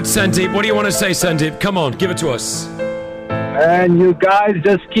 Add to it, Sandeep. What do you want to say, Sandeep? Come on, give it to us. And you guys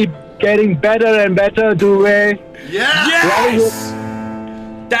just keep getting better and better, Duvet. Yeah. Yes!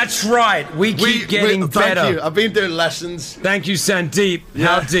 That's right. We keep getting better. Thank you. I've been doing lessons. Thank you, Sandeep. Yeah.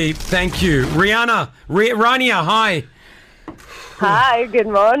 How deep? Thank you. Rihanna. Rania, hi. Hi, good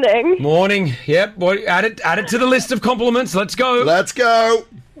morning. Morning. Yep. Well, add it to the list of compliments. Let's go. Let's go.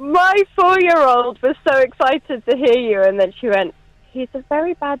 My 4-year-old was so excited to hear you, and then she went, "He's a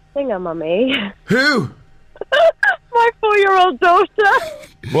very bad singer, Mummy." Who? My 4-year-old daughter.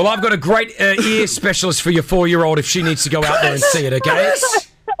 Well, I've got a great ear specialist for your 4-year-old if she needs to go out there and see it, okay?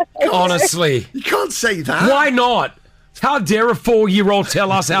 Honestly. You can't say that. Why not? How dare a 4-year-old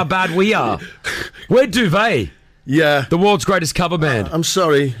tell us how bad we are? We're Duvet. Yeah. The world's greatest cover band. I'm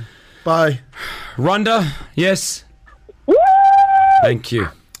sorry. Bye. Rhonda, yes? Thank you.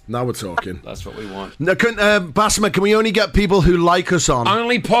 Now we're talking. That's what we want. No, Basma, can we only get people who like us on?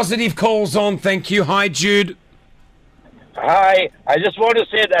 Only positive calls on, thank you. Hi, Jude. Hi, I just want to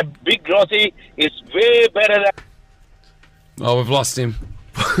say that Big Rossi is way better than... Oh, we've lost him.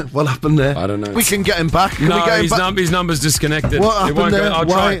 What happened there? I don't know. We can get him back. Can no, we get him his, back? His number's disconnected. What happened there? I'll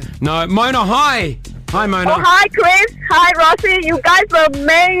Why? try. No, Mona, hi. Hi, Mona. Oh, hi, Chris. Hi, Rossi. You guys were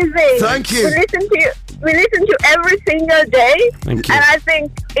amazing. Thank you. We listened to you. we listen to every single day. Thank you. And I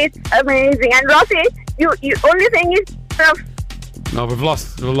think it's amazing. And Rossi, you only thing is No, we've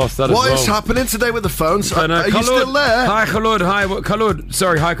lost that as well. What is happening today with the phones? Are you still there? Hi, Khulud. Hi, Khulud.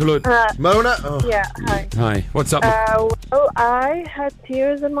 Sorry, hi, Khulud. Mona? Oh. Yeah, hi. Hi, what's up? Well, I had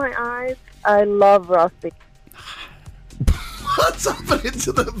tears in my eyes. I love Rossi. What's happening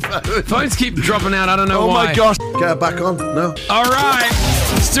to the phone? Phones keep dropping out. I don't know why. Oh my gosh. Get her back on. No. All right.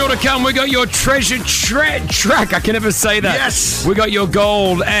 Still to come, we got your treasure track. I can never say that. Yes. We got your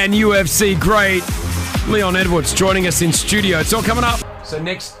gold and UFC great. Leon Edwards joining us in studio. It's all coming up. So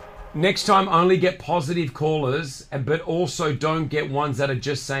next time, only get positive callers, but also don't get ones that are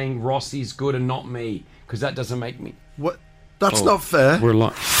just saying Rossi's good and not me, because that doesn't make me. What? That's not fair. We're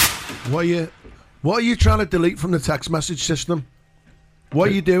like, what are you trying to delete from the text message system? What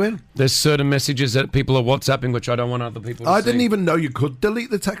are you doing? There's certain messages that people are WhatsApping which I don't want other people to see. I didn't even know you could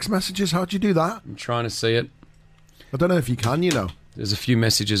delete the text messages. How'd you do that? I'm trying to see it. I don't know if you can, you know. There's a few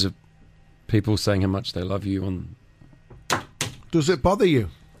messages of people saying how much they love you on. Does it bother you?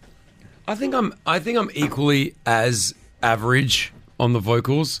 I think I'm equally as average on the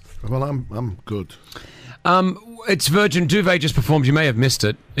vocals. Well, I'm good. It's Virgin Duvet just performed. You may have missed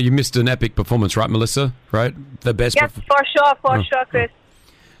it. You missed an epic performance, right, Melissa? Right? The best. Yes, for sure, Chris.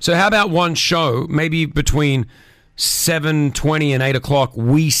 So how about one show, maybe between 7:20 and 8 o'clock,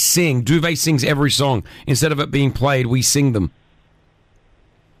 we sing. Duvet sings every song. Instead of it being played, we sing them.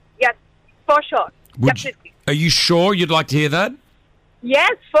 Yes, for sure. Definitely. Are you sure you'd like to hear that?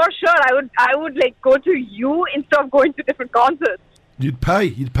 Yes, for sure. I would like go to you instead of going to different concerts. You'd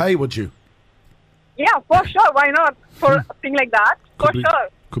pay, would you? Yeah, for sure. Why not? For a thing like that, for sure.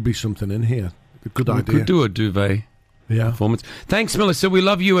 Could be something in here. A good We idea. could do a Duvet performance. Thanks, Melissa. We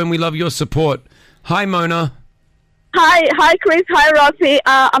love you and we love your support. Hi, Mona. Hi, Chris. Hi, Rossi.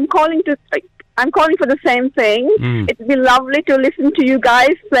 I'm calling for the same thing. It'd be lovely to listen to you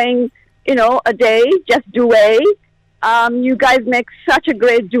guys playing, a day, just duet. You guys make such a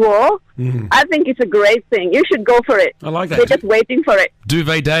great duo. I think it's a great thing. You should go for it. I like that. We're just waiting for it.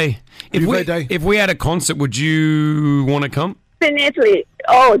 Duvet Day. If we had a concert, would you want to come? Definitely.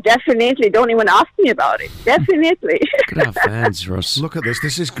 Oh, definitely. Don't even ask me about it. Definitely. Look at our fans, Ross. Look at this.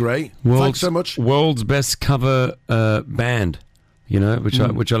 This is great. Thanks so much. World's best cover band. Which I.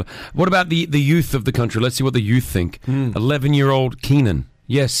 What about the youth of the country? Let's see what the youth think. 11-year-old Keenan.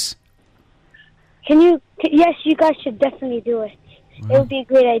 Yes. Yes, you guys should definitely do it. It would be a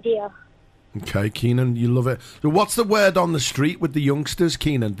great idea. Okay, Keenan, you love it. So what's the word on the street with the youngsters,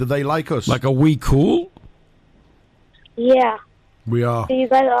 Keenan? Do they like us? Like, are we cool? Yeah. We are. So you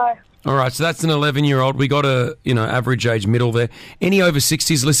guys are. All right, so that's an 11-year-old. We got a, average age middle there. Any over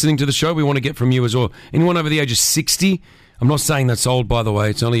 60s listening to the show, we want to get from you as well. Anyone over the age of 60? I'm not saying that's old, by the way.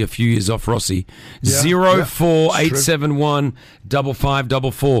 It's only a few years off Rossi. 04871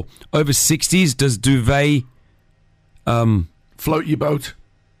 5544. Over 60s, does Duvet float your boat?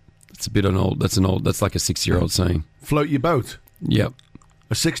 That's a bit on old. That's like a 6-year-old saying. Float your boat? Yep.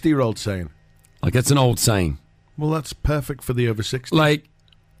 A 60-year-old saying? Like, that's an old saying. Well, that's perfect for the over 60s. Like,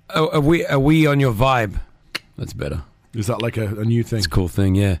 are we on your vibe? That's better. Is that like a new thing? It's a cool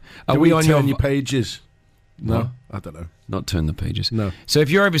thing, yeah. Are we on your pages? No, I don't know. Not turn the pages. No. So if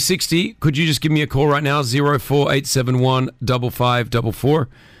you're over 60, could you just give me a call right now, 04871 5544,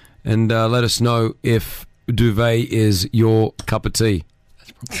 and let us know if Duvet is your cup of tea.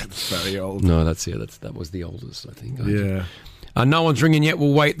 That's very old. No, that was the oldest, I think. Yeah. No one's ringing yet.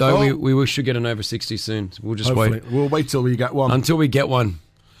 We'll wait, though. Oh. We should get an over 60 soon. We'll just wait. We'll wait till we get one. Until we get one.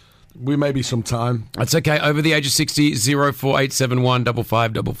 We may be some time. That's okay. Over the age of 60, 04871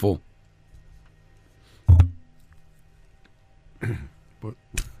 5544. What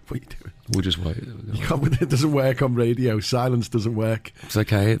are you doing? We'll just wait. It doesn't work on radio. Silence doesn't work. It's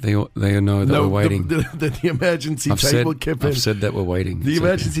okay. They know that we're waiting. The emergency table kick in. I've said that we're waiting. The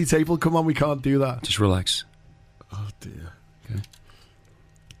emergency table, come on, we can't do that. Just relax. Oh, dear. Okay.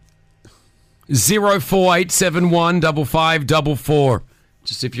 04871 5544.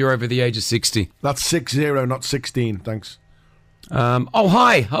 Just if you're over the age of 60. That's 60, not 16. Thanks.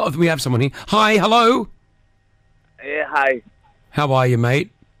 Hi. Oh, we have someone here. Hi, hello. Hey, hi. How are you,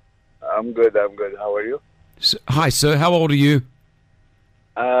 mate? I'm good. How are you? Hi, sir. How old are you?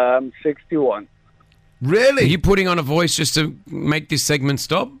 I'm 61. Really? Are you putting on a voice just to make this segment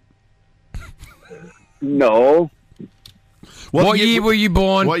stop? No. What year were you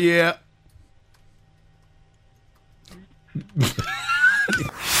born? What year?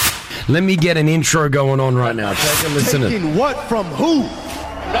 Let me get an intro going on right now. Take a listen. Taking what from who?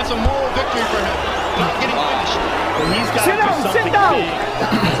 That's a moral victory for him. Not getting finished. Sit down.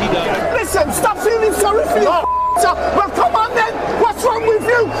 Listen, stop feeling sorry for your well, come on then. What's wrong with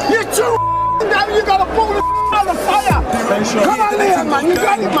you? You're too down. You gotta pull the out of fire. Come on, Leon, man. You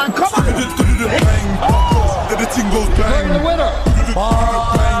got it, man. Come on. The winner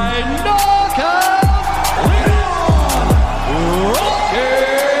by knockout, Leon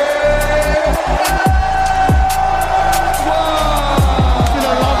Been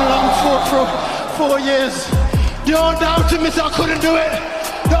around for 4 years. The all doubted me said I couldn't do it.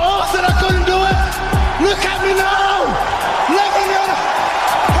 The all said I couldn't do it. Look at me now. Lebanon,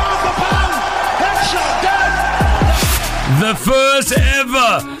 pound for pound, headshot dead. The first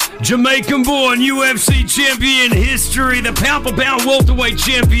ever Jamaican-born UFC champion history, the pound-for-pound welterweight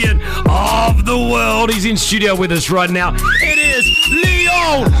champion of the world. He's in studio with us right now. It is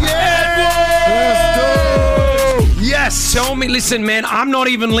Leon Edwards! Yes! Tell me, listen, man, I'm not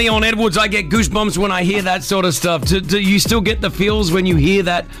even Leon Edwards. I get goosebumps when I hear that sort of stuff. Do you still get the feels when you hear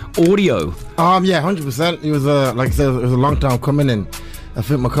that audio? Yeah, 100%. It was, like I said, it was a long time coming in. I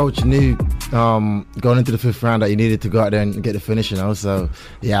think my coach knew going into the 5th round that he needed to go out there and get the finish, So,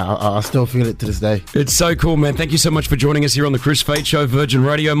 yeah, I still feel it to this day. It's so cool, man. Thank you so much for joining us here on the Chris Fade Show, Virgin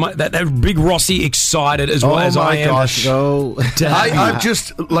Radio. That big Rossi excited as well as I am. Oh, my gosh. I've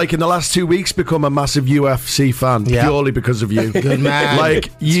just, like, in the last 2 weeks, become a massive UFC fan purely because of you. Good man. Like,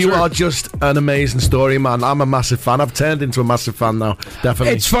 you are just an amazing story, man. I'm a massive fan. I've turned into a massive fan now,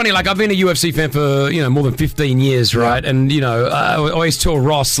 definitely. It's funny, like, I've been a UFC fan for, more than 15 years, right? And, I always tell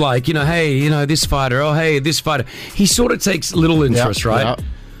Ross, like, hey, this fighter, oh, hey, this fighter. He sort of takes little interest, right? Yeah.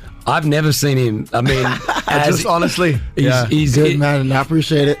 I've never seen him. I mean, just honestly, he's good, man. I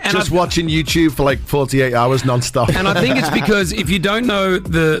appreciate it. And just watching YouTube for like 48 hours non-stop. And I think it's because if you don't know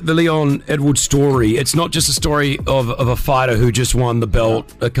the Leon Edwards story, it's not just a story of a fighter who just won the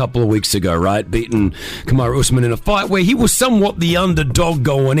belt a couple of weeks ago, right? Beating Kamaru Usman in a fight where he was somewhat the underdog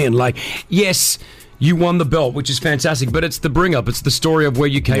going in. Like, yes, you won the belt, which is fantastic, but it's the bring-up. It's the story of where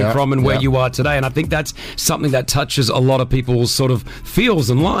you came from and where you are today. And I think that's something that touches a lot of people's sort of feels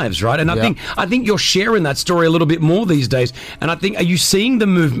and lives, right? And I think you're sharing that story a little bit more these days. And I think, are you seeing the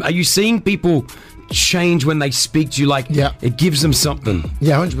movement? Are you seeing people change when they speak to you? Like, it gives them something.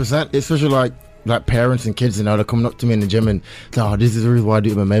 Yeah, 100%. Especially like parents and kids, they're coming up to me in the gym and say, oh, this is the reason why I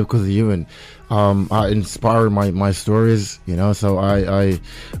do MMA, because of you. And I inspire my stories, so I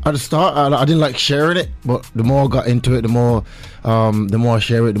at the start I didn't like sharing it, but the more I got into it, the more I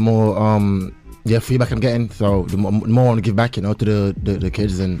share it, the more feedback I'm getting, so the more I want to give back, to the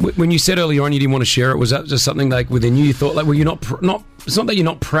kids. And when you said earlier on you didn't want to share it, was that just something like within you thought, like, were you not it's not that you're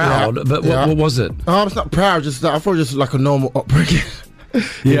not proud, but what was it? It's not proud, just I thought just like a normal upbringing.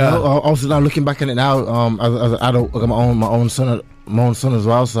 Also now looking back at it now, as an adult, I got my own son as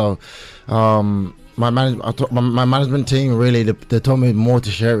well. So, my management team really they told me more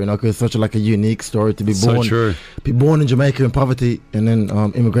to share it, because it's such a unique story to be born in Jamaica in poverty and then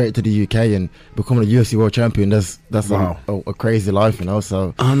immigrated to the UK and becoming a UFC world champion. That's wow. a crazy life,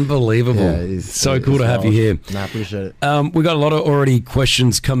 So unbelievable. Yeah, it's cool to have you here. I appreciate it. We got a lot of already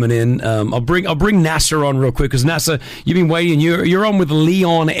questions coming in. I'll bring Nasser on real quick, because Nasser, you've been waiting. You're on with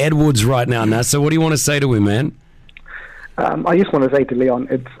Leon Edwards right now, Nasser. What do you want to say to him, man? I just want to say to Leon,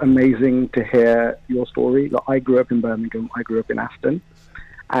 it's amazing to hear your story. Like, I grew up in Birmingham, I grew up in Aston,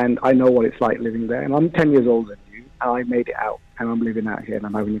 and I know what it's like living there. And I'm 10 years older than you, and I made it out, and I'm living out here, and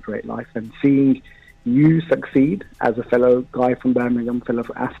I'm having a great life. And seeing you succeed as a fellow guy from Birmingham, fellow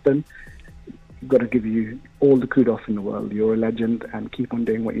from Aston, I've got to give you all the kudos in the world. You're a legend, and keep on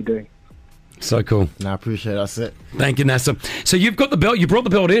doing what you're doing. So cool. I appreciate it. That's it. Thank you, Nasser. So you've got the belt. You brought the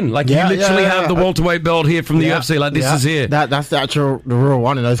belt in. Like, you literally have the welterweight belt here from the UFC. Like, this is here. That's the real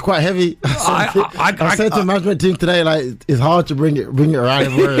one. It's quite heavy. I said to the management team today, like, it's hard to bring it around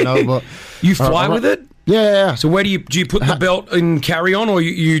everywhere, but you fly with it? Yeah. So where do you put the belt in carry-on, or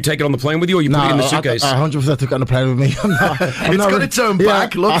you take it on the plane with you, or you put it in the suitcase? I 100% took it on the plane with me. It's got its own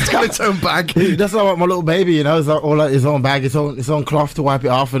bag. Look, it's got its own bag. That's like my little baby, It's all like his own bag, its own cloth to wipe it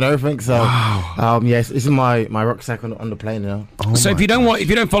off and everything. So, it's in my rucksack on the plane, So if you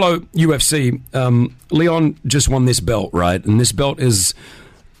don't follow UFC, Leon just won this belt, right? And this belt is,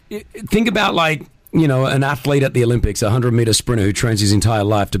 think about like, an athlete at the Olympics, a 100-meter sprinter who trains his entire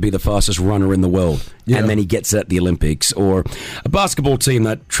life to be the fastest runner in the world, and then he gets at the Olympics, or a basketball team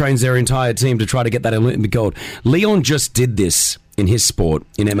that trains their entire team to try to get that Olympic gold. Leon just did this in his sport,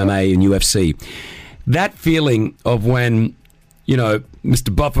 in MMA and UFC. That feeling of when,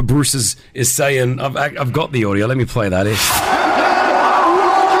 Mr. Buffer Bruce is saying, I've got the audio, let me play that.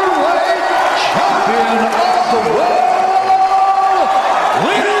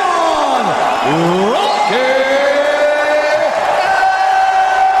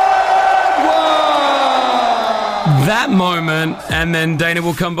 moment, and then Dana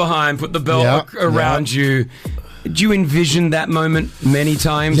will come behind, put the belt around you. Do you envision that moment many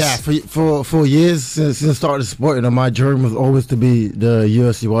times? Yeah, for years since I started the sport, my dream was always to be the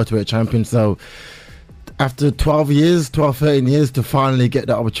UFC welterweight champion. So after 13 years to finally get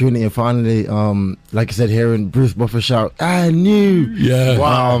that opportunity and finally, like I said, hearing Bruce Buffer shout, "I knew!" Yeah.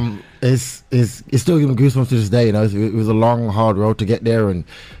 Wow. It's still giving goosebumps to this day. It was a long, hard road to get there,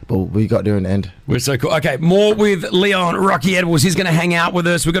 but we got there in the end. We're so cool. Okay, more with Leon Rocky Edwards. He's going to hang out with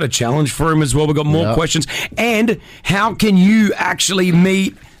us. We've got a challenge for him as well. We've got more questions. And how can you actually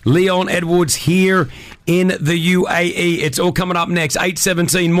meet Leon Edwards here in the UAE? It's all coming up next.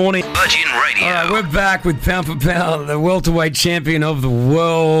 8:17 morning. Virgin Radio. All right, we're back with pound for pound, the welterweight champion of the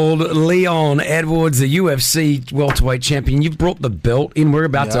world, Leon Edwards, the UFC welterweight champion. You've brought the belt in. We're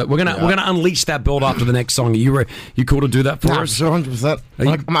gonna unleash that belt after the next song. You cool to do that for us? 100%.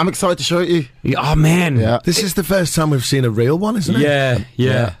 I'm excited to show it you. Oh man, this is the first time we've seen a real one, isn't it?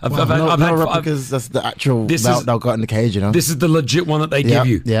 Yeah. I've had replicas. That's the actual belt that I got in the cage. This is the legit one that they give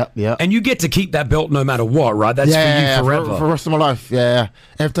you. Yeah. And you get to keep that belt no matter what, right? That's for you forever. For the rest of my life. Yeah.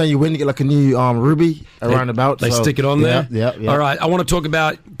 Every time you win, you get like a new ruby around the belt. They stick it on there? Yeah. All right. I want to talk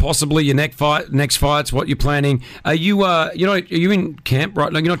about possibly your next fights, what you're planning. Are you, are you in camp,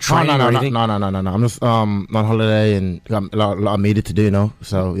 right? Like, you're not training or anything? No. I'm just on holiday and got a lot of media to do,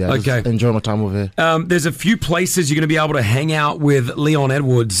 So, just enjoy my time over here. There's a few places you're going to be able to hang out with Leon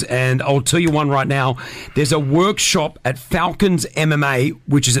Edwards, and I'll tell you one right now. There's a workshop at Falcons MMA,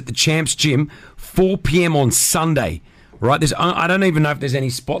 which is at the Champs Gym, 4 p.m. on Sunday. Right, I don't even know if there's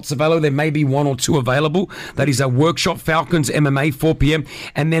any spots available. There may be one or two available. That is a workshop, Falcons MMA, 4 p.m.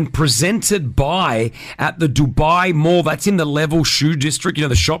 And then presented by at the Dubai Mall. That's in the Level Shoe District.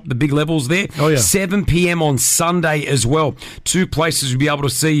 The shop, the big levels there. 7 p.m. on Sunday as well. Two places you'll be able to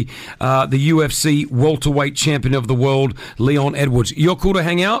see the UFC welterweight champion of the world, Leon Edwards. You're cool to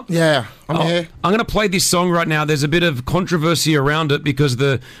hang out? Yeah, I'm here. I'm going to play this song right now. There's a bit of controversy around it because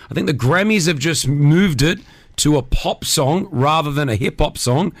I think the Grammys have just moved it to a pop song rather than a hip-hop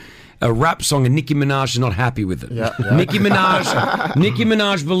song, a rap song, and Nicki Minaj is not happy with it. Nicki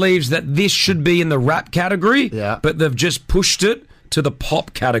Minaj believes that this should be in the rap category, but they've just pushed it to the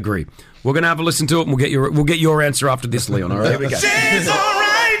pop category. We're going to have a listen to it, and we'll get your answer after this, Leon. All right, here we go. She's all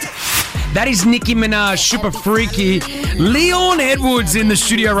right. That is Nicki Minaj, Super Freaky. Leon Edwards in the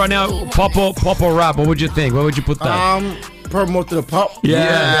studio right now. Pop or rap? What would you think? Where would you put that? Probably more to the pop.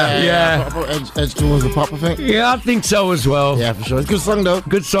 Yeah. Edge towards the pop, I think. Yeah, I think so as well. Yeah, for sure. It's a good song, though.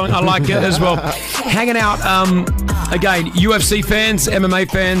 Good song. I like it as well. Hanging out, again, UFC fans,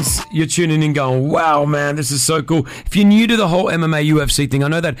 MMA fans, you're tuning in going, wow, man, this is so cool. If you're new to the whole MMA UFC thing, I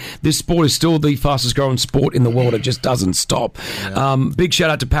know that this sport is still the fastest growing sport in the world. It just doesn't stop. Big shout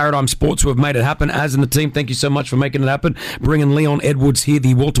out to Paradigm Sports who have made it happen. Az and the team, thank you so much for making it happen. Bringing Leon Edwards here,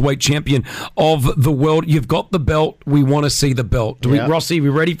 the welterweight champion of the world. You've got the belt. We want to see the belt. Rossi, we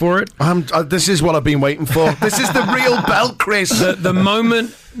ready for it? This is what I've been waiting for. This is the real belt, Chris. The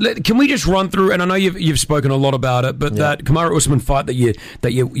moment. Can we just run through? And I know you've spoken a lot about it, but that Kamaru Usman fight that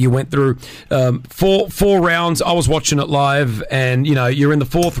you went through, four rounds. I was watching it live, and you're in the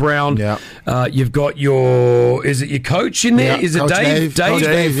fourth round. You've got your coach in there? Is it Coach Dave?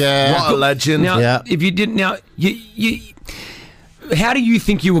 Dave, yeah. What a legend. Now, if you didn't, how do you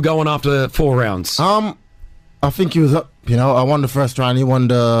think you were going after 4 rounds? I think he was up. I won the first round. He won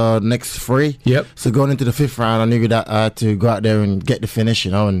the next 3. Yep. So going into the 5th round, I knew that I had to go out there and get the finish.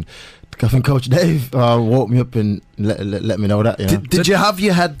 And I think Coach Dave woke me up and let me know that. Did you have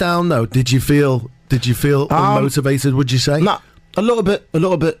your head down though? Did you feel unmotivated? Would you say? Nah, a little bit.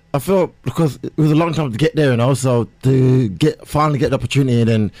 I felt because it was a long time to get there. So to finally get the opportunity and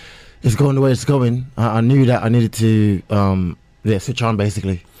then it's going the way it's going, I knew that I needed to switch on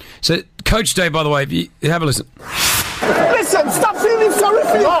basically. So, Coach Dave, by the way, if you have a listen. Listen, stop feeling sorry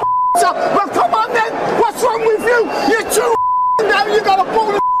for your well, come on then. What's wrong with you? You're too now. You gotta pull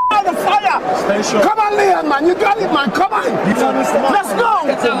the out of fire. Stay sure. Come on, Leon, man. You got it, man. Come on. Let's go.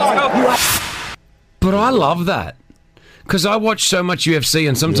 But I love that. Because I watch so much UFC,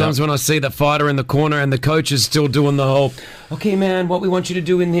 and sometimes when I see the fighter in the corner and the coach is still doing the whole, okay, man, what we want you to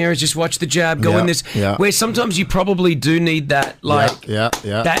do in there is just watch the jab, go in this. Where sometimes you probably do need that,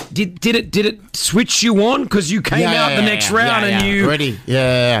 That did it switch you on because you came out the next round and you ready?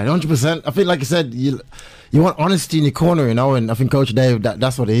 100%. I feel like I said you want honesty in your corner, and I think Coach Dave,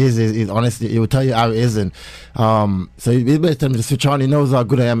 that's what it is honesty. He will tell you how it is, and so he's better tell me to switch on. He knows how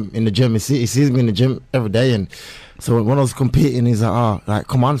good I am in the gym. He sees me in the gym every day, and so when I was competing, he's like,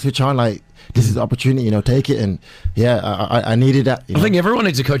 come on, switch on. Like, this is the opportunity, take it. And I needed that. I think everyone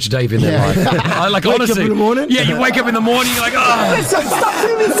needs a Coach Dave in their life. I like Wake honestly. up in the morning? Yeah, you wake up in the morning, you're like, oh. Listen, stop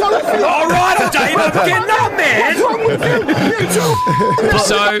feeling sorry for you. All right, Dave, I'm getting up, man. What's wrong with you?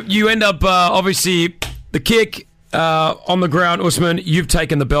 So you end up obviously the kick. On the ground, Usman, you've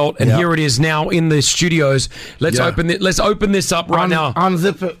taken the belt, and here it is now in the studios. Let's open this up right now.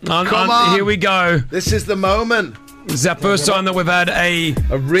 Unzip it. Come on. Here we go. This is the moment. This is our first time that we've had a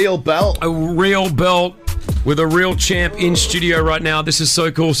real belt. A real belt with a real champ in studio right now. This is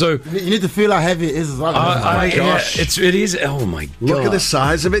so cool. So you need to feel how heavy it is as well. Oh my gosh. It is. Oh my god. Look at the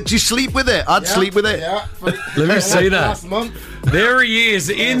size of it. Do you sleep with it? I'd sleep with it. Yeah. Let me see that. Last month. There he is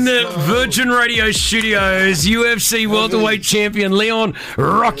in the Virgin Radio studios, UFC welterweight champion Leon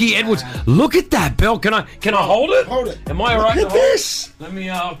Rocky Edwards. Look at that belt. Can I hold it? Hold it. Am I alright? Look at this. Let me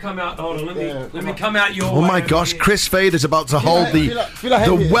come out. Hold on. Let me come out your Oh way my over gosh, here. Chris Fade is about to hold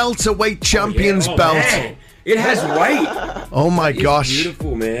the welterweight champion's belt. Man, it has weight. Oh my gosh.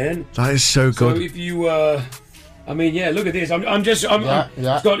 Beautiful, man. That is so good. So if you look at this. It's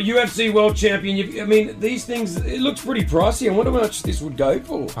got UFC world champion. I mean, these things, it looks pretty pricey. I wonder how much this would go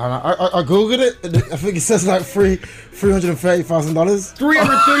for. I googled it. I think it says like $330,000.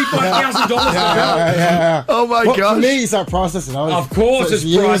 $335,000. Yeah. Oh my gosh. gosh. For me, it's like processing. Of course, it's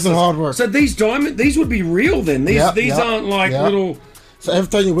years of priceless. hard work. So these would be real then. These aren't like little. So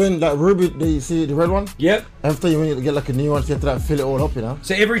every time you win, like Ruby, you see the red one? Yep. Every time you win, you get like a new one, so you have to like fill it all up,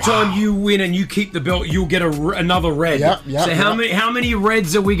 So every time you win and you keep the belt, you'll get another red. Yeah. So how many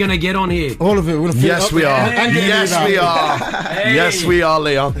reds are we going to get on here? All of it. We're gonna fill it up. We are. Yes, we are. Hey. Yes, we are,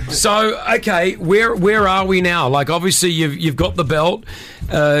 Leon. So, okay, where are we now? Like, obviously, you've got the belt.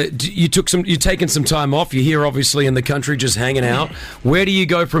 You've taken some time off. You're here, obviously, in the country, just hanging out. Where do you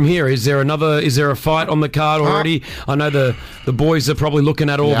go from here? Is there a fight on the card already? I know the boys are probably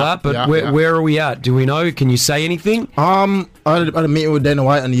looking at all that, but where are we at? Do we know? Can you say anything? I had a meeting with Dana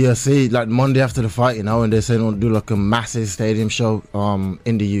White and the UFC like Monday after the fight, and they're saying we'll do like a massive stadium show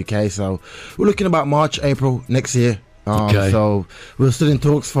in the UK. So we're looking about March, April next year. So we're still in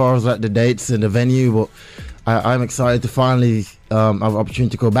talks as far as like the dates and the venue, but I'm excited to finally have an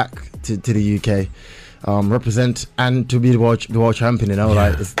opportunity to go back to the UK. Represent and to be the world champion,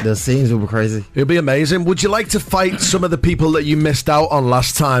 like the scenes will be crazy. It'll be amazing. Would you like to fight some of the people that you missed out on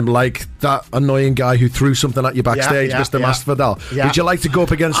last time, like that annoying guy who threw something at you backstage, Mr. Masvidal? Would you like to go up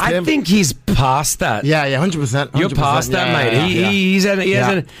against him? I think he's past that. Yeah, 100%. You're past that,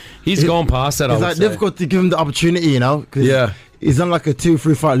 mate. He's gone past that. It's like difficult to give him the opportunity, because he's on like a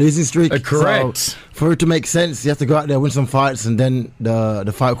 2-3 fight losing streak. Correct. So for it to make sense, you have to go out there, win some fights, and then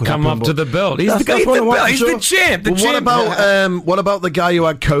the fight could come happen. up to the belt. He's the champ. What about the guy who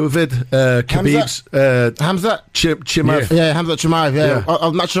had COVID? Khabib's Hamzat Chimaev. Yeah, Hamzat Chimaev. Yeah,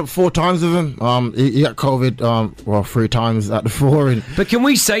 I've matched up 4 times with him. He got COVID 3 times out of 4. But can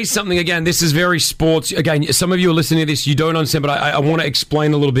we say something again? This is very sports. Again, some of you are listening to this, you don't understand, but I want to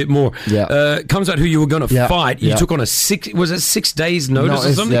explain a little bit more. Comes out who you were going to fight. You took on 6 days notice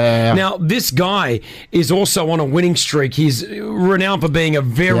or something? Now, this guy is also on a winning streak. He's renowned for being a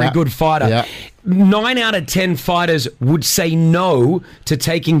very good fighter. 9 out of 10 fighters would say no to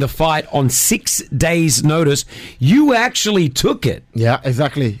taking the fight on 6 days' notice. You actually took it. Yeah,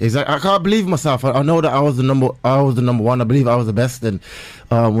 exactly. I can't believe myself. I know that I was the number one. I believe I was the best. And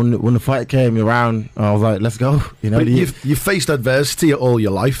when the fight came around, I was like, let's go. But you've faced adversity all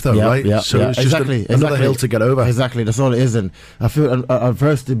your life, though, right? Yeah, so it's just another hill to get over. Exactly, that's all it is. And I feel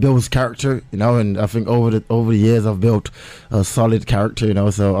adversity builds character, and I think over the years I've built a solid character,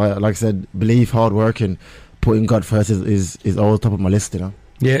 So like I said, believe, hard work, and putting God first is all top of my list,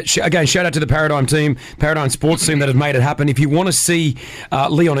 Yeah, again, shout out to the Paradigm team, Paradigm Sports team that have made it happen. If you want to see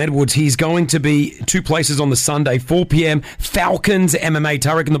Leon Edwards, he's going to be 2 places on the Sunday, 4 p.m. Falcons MMA.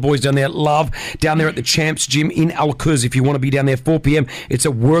 Tarek and the boys down there down there at the Champs Gym in Al-Quds. If you want to be down there, 4 p.m. It's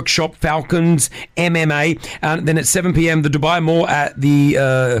a workshop, Falcons MMA. And then at 7 p.m. the Dubai Mall at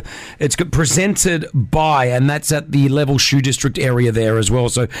the it's presented by, and that's at the Level Shoe District area there as well.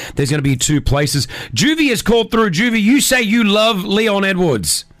 So there's going to be 2 places. Juvie has called through. Juvie, you say you love Leon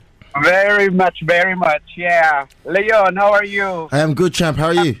Edwards. Very much, yeah. Leon, how are you? I am good, champ. How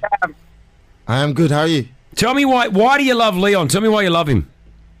are you? I am good. How are you? Tell me why do you love Leon? Tell me why you love him.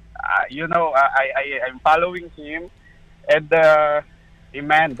 I'm following him, and that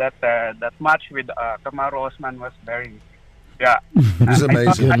match with Kamaru Usman was very, it was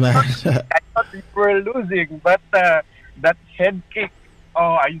amazing. I thought we were losing, but that head kick,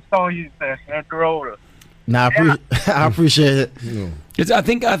 I saw his head roll. Nah, I appreciate it. I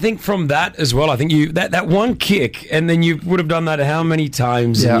think from that as well. I think you that one kick, and then you would have done that how many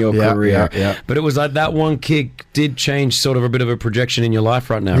times in your career? Yeah. But it was like that one kick did change sort of a bit of a projection in your life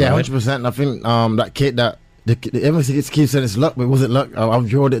right now. Yeah, right? 100%. I think that kick that. Everyone keeps saying it's luck, but it wasn't luck. I've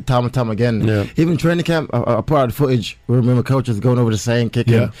drilled it time and time again. Yeah. Even training camp, I put out the footage. We remember coaches going over the same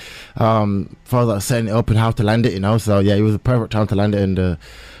kicking, for like setting it up and how to land it. So yeah, it was a perfect time to land it and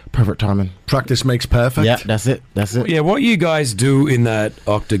perfect timing. Practice makes perfect. Yeah, that's it. Yeah, what you guys do in that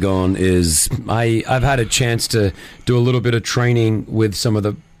octagon is I've had a chance to do a little bit of training with some of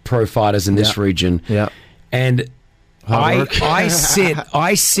the pro fighters in this region. Yeah, and I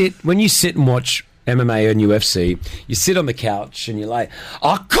sit when you sit and watch MMA and UFC, you sit on the couch and you're like,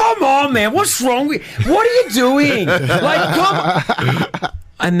 oh, come on, man, what's wrong with you? What are you doing? Like, come on.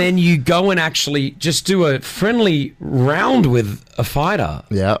 And then you go and actually just do a friendly round with a fighter.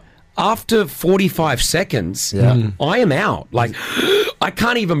 Yeah. After 45 seconds, I am out. Like, I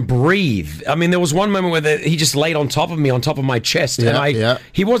can't even breathe. I mean, there was one moment where he just laid on top of me, on top of my chest, and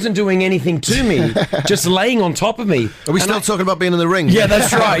he wasn't doing anything to me, just laying on top of me. Are we still talking about being in the ring? Yeah,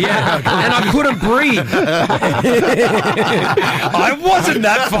 that's right, yeah. And I couldn't breathe. I wasn't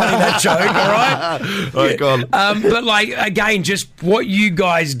that funny, that joke, all right? All right, go on. But, like, again, just what you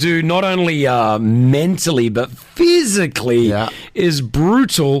guys do, not only mentally, but physically, is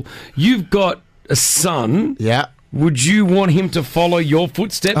brutal. You've got a son. Yeah. Would you want him to follow your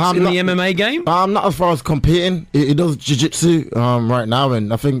footsteps in the MMA game? Not as far as competing. He does jiu-jitsu right now,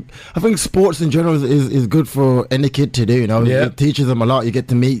 and I think sports in general is good for any kid to do. It teaches them a lot. You get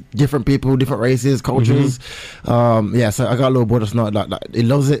to meet different people, different races, cultures. So I got a little boy that's not like he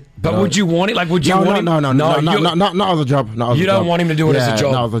loves it. But would you want it? Like, would you want him? No, not as a job. You don't want him to do it as a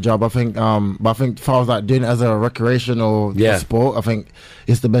job. Not as a job. I think. But I think as far as like doing it as a recreational sport, I think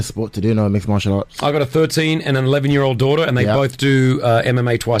it's the best sport to do. Mixed martial arts. I got a 13 and an 11-year-old daughter, and they both do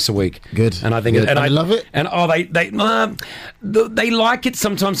MMA twice a week. Good. And I think, and I love it. And they like it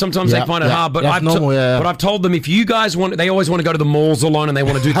sometimes. Sometimes they find it hard. But I've told them, if you guys want, they always want to go to the malls alone, and they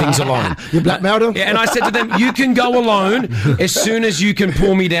want to do things alone. You blackmailed them? Yeah. And I said to them, you can go alone as soon as you can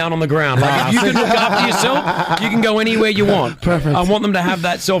pull me down on the ground. Like, if you can look after yourself, you can go anywhere you want. Perfect. I want them to have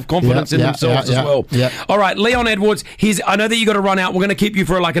that self-confidence in themselves as well. All right, Leon Edwards. I know that you got to run out. We're going to keep you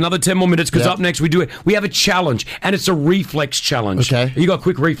for like another 10 more minutes, because up next we have a challenge, and it's a reflex challenge. Okay. You got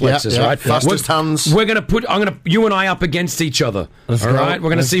quick reflexes, right? Fastest hands. You and I up against each other. Let's all go. right? We're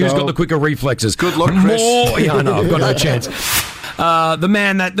going to see who's got the quicker reflexes. Good luck, Chris. Yeah, I know. I've got no chance. The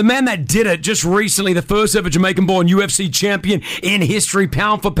man that did it just recently, the first ever Jamaican-born UFC champion in history,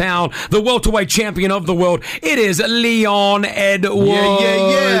 pound for pound, the welterweight champion of the world. It is Leon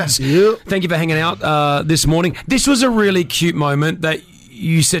Edwards. Yeah. Thank you for hanging out this morning. This was a really cute moment that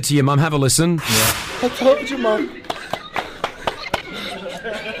you said to your mum. Have a listen. Yeah. I told you, Mum.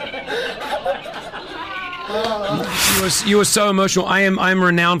 You were so emotional. I'm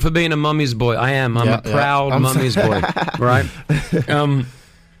renowned for being a mummy's boy. I'm a proud mummy's boy. Right?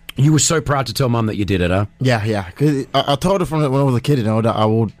 You were so proud to tell mum that you did it, huh? Yeah. 'Cause I told her from when I was a kid, that I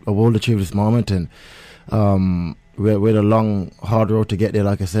will achieve this moment, and we had a long, hard road to get there.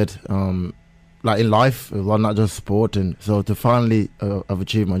 Like I said, like in life, not just sport, and so to finally have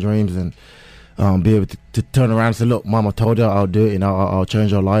achieved my dreams and be able to turn around and say, "Look, Mum, I told you I'll do it. I'll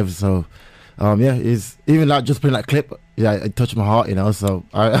change our lives." So. It's even like just putting that clip. Yeah, it touched my heart, So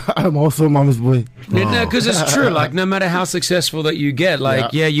I'm also mama's boy. No, because it's true. Like, no matter how successful that you get,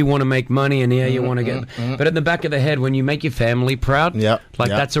 like, you want to make money, and you want to get. But in the back of the head, when you make your family proud,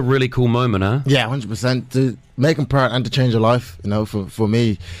 that's a really cool moment, huh? Yeah, 100%. To make them proud and to change their life. For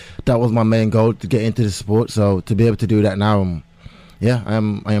me, that was my main goal, to get into the sport. So to be able to do that now, I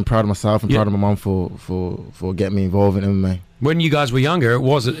am proud of myself and proud of my mom for getting me involved in MMA. When you guys were younger, it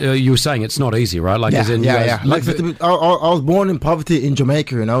wasn't. You were saying it's not easy, right? Like, Like, I was born in poverty in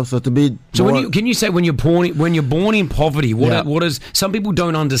Jamaica, So to be can you say when you're born in poverty, what is? Some people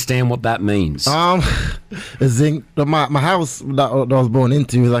don't understand what that means. A zinc. My house that I was born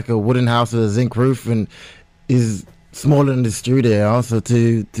into was like a wooden house with a zinc roof, and is smaller than the studio. So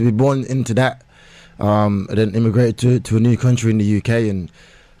to be born into that, and then immigrated to a new country in the UK, and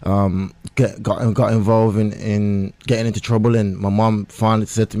got involved in getting into trouble, and my mom finally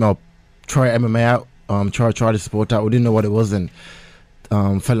said to me, "I'll try MMA out, try the sport out." We didn't know what it was, and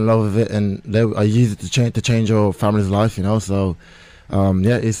fell in love with it, and I used it to change our family's life, So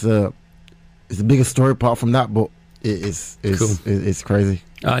it's the biggest story apart from that, but it's crazy.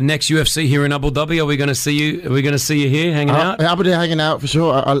 Next UFC here in Abu Dhabi, are we going to see you? Are we going to see you here hanging out? Abu Dhabi hanging out for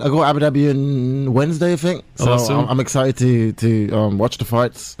sure. I go to Abu Dhabi on Wednesday, I think. So awesome. I'm excited to watch the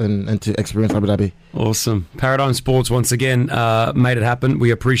fights and to experience Abu Dhabi. Awesome. Paradigm Sports once again made it happen.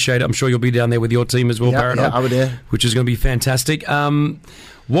 We appreciate it. I'm sure you'll be down there with your team as well, Paradigm. Yeah, over there. Which is going to be fantastic.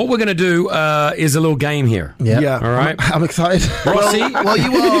 What we're going to do is a little game here. Yeah. All right. I'm excited. Rossi? Well,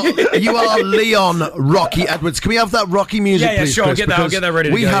 you are Leon Rocky Edwards. Can we have that Rocky music, Yeah, please, sure. Chris? I'll get that ready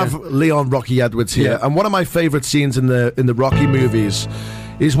to we go. have Leon Rocky Edwards here, Yeah. and one of my favourite scenes in the Rocky movies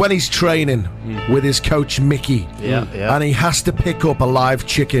is when he's training with his coach Mickey, and he has to pick up a live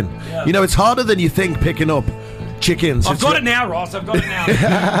chicken. Yeah. You know, it's harder than you think picking up chickens. I've got it now, Ross. I've got it now.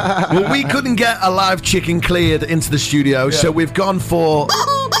 Well, we couldn't get a live chicken cleared into the studio, so we've gone for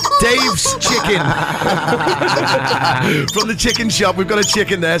Dave's Chicken. From the chicken shop, we've got a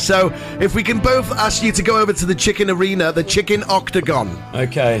chicken there. So if we can both ask you to go over to the chicken arena, the chicken octagon.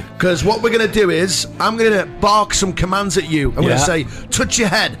 Okay. Because what we're going to do is, I'm going to bark some commands at you. I'm going to say, touch your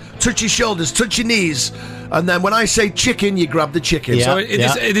head, touch your shoulders, touch your knees. And then when I say chicken, you grab the chicken. So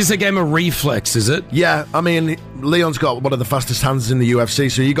it is a game of reflex, is it? Yeah, I mean, Leon's got one of the fastest hands in the UFC,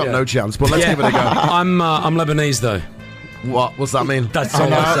 so you got no chance. But let's give it a go. I'm Lebanese, though. What? What's that mean? That's all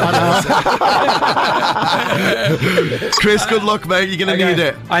I said. Chris, good luck, mate. You're going to need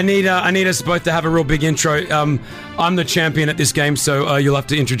it. I need us both to have a real big intro. I'm the champion at this game, so you'll have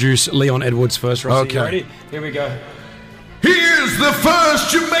to introduce Leon Edwards first. Rossi, Okay. You ready? Here we go. He is the first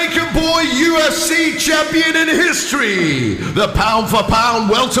Jamaican boy UFC champion in history. The pound-for-pound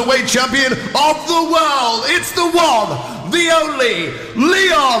welterweight champion of the world. It's the one, the only,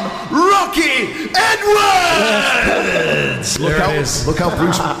 Leon Rocky Edwards. Look how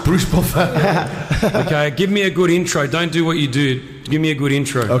Bruce Buffer. Okay, give me a good intro. Don't do what you do. Give me a good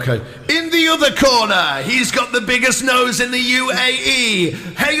intro. Okay. In the other corner, he's got the biggest nose in the UAE,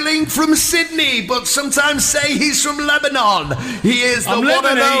 hailing from Sydney, but sometimes say he's from Lebanon. He is the one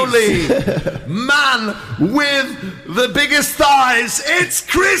and only man with the biggest thighs. It's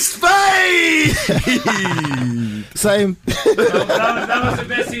Chris Fay. Same. That was the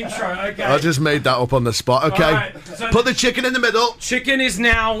best intro. Okay. I just made that up on the spot. Okay. All right, so put the chicken in the middle. Chicken is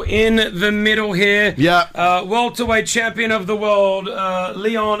now in the middle here. Yeah. Welterweight champion of the world,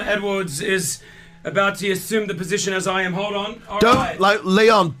 Leon Edwards, is about to assume the position as I am. Hold on. All right.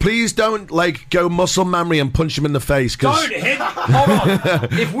 Leon, please don't go muscle memory and punch him in the face. Don't hit. Hold on.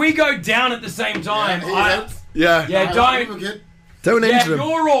 If we go down at the same time, Don't yeah, injure him.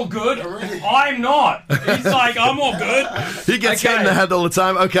 you're all good. I'm not. He's like, I'm all good. He gets hit in the head all the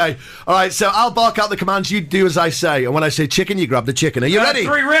time. Okay. All right, so I'll bark out the commands. You do as I say. And when I say chicken, you grab the chicken. Are you ready?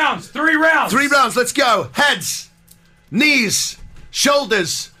 3 rounds. 3 rounds. 3 rounds. Let's go. Heads, knees,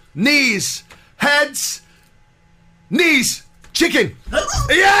 shoulders, knees, heads, knees, chicken.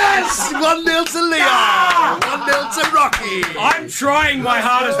 Yes! 1-0 to Leon. 1-0 to Rocky. I'm trying my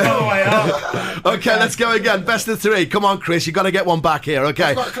hardest, by the way. Okay, let's go again. Best of 3. Come on, Chris. You've got to get one back here.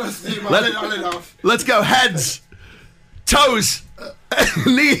 Okay. Let's go. Heads, toes,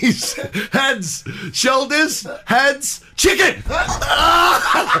 knees, heads, shoulders, heads, chicken.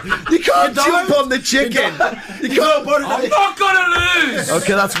 You can't jump on the chicken. You can't. I'm not going to lose.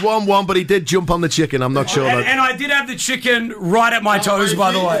 Okay, that's 1-1, but he did jump on the chicken. I'm not sure. And I did have the chicken right at my toes,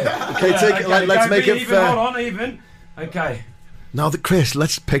 by the way. Okay, let's make it fair. Hold on, even. Okay. Now, Chris,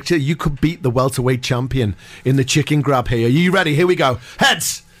 let's picture you could beat the welterweight champion in the chicken grab here. Are you ready? Here we go.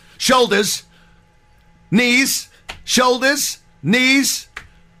 Heads, shoulders, knees, shoulders, knees,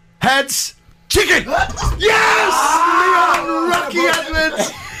 heads, chicken. Yes! Leon Rocky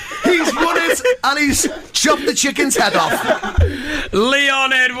Edwards. He's won it, and he's chopped the chicken's head off.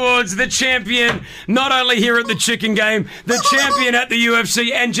 Leon Edwards, the champion, not only here at the chicken game, the champion at the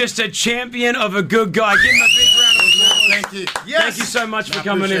UFC, and just a champion of a good guy. Give him a big round of applause. Thank you. Yes. Thank you so much for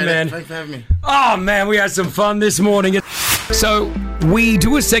coming in, man. Thanks for having me. Oh, man, we had some fun this morning. So, we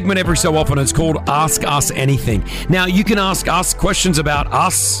do a segment every so often. It's called Ask Us Anything. Now, you can ask us questions about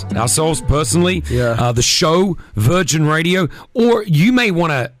us, ourselves personally, the show, Virgin Radio, or you may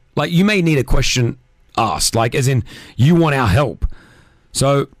want to, you may need a question asked, as in you want our help.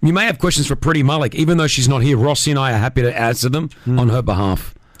 So, you may have questions for Pretty Malik. Even though she's not here, Rossi and I are happy to answer them on her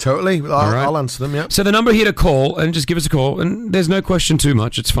behalf. Totally. I'll answer them, yeah. So, the number here to call, and just give us a call, and there's no question too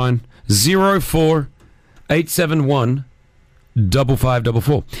much, it's fine. 04871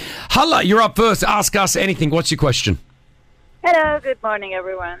 5544. Hala, you're up first. Ask us anything. What's your question? Hello, good morning,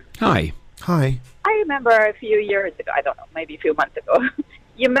 everyone. Hi. Hi. I remember a few years ago, I don't know, maybe a few months ago,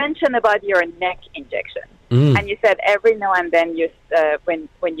 you mentioned about your neck injection. And you said every now and then,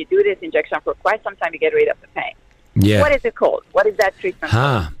 when you do this injection for quite some time, you get rid of the pain. Yeah. What is it called? What is that treatment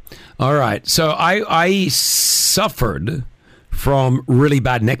called? All right. So I suffered from really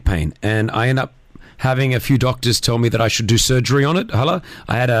bad neck pain, and I ended up having a few doctors tell me that I should do surgery on it. Hello?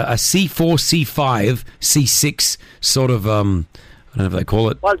 I had a C4, C5, C6 sort of, I don't know if they call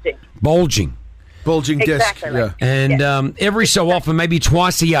it. Bulging. Bulging disc, Exactly right. yeah. And every so often, maybe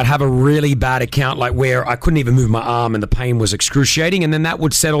twice a year, I'd have a really bad account, like where I couldn't even move my arm and the pain was excruciating, and then that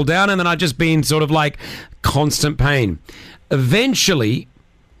would settle down, and then I'd just be in sort of like constant pain. Eventually,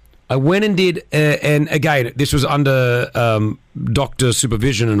 I went and did, and again, this was under doctor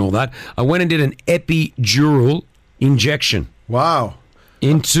supervision and all that. I went and did an epidural injection. Wow.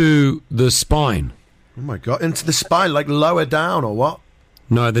 Into the spine. Oh my God. Into the spine, like lower down or what?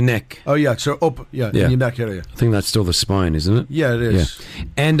 No, the neck. Oh, yeah. So up, in your neck area. I think that's still the spine, isn't it? Yeah, it is. Yeah.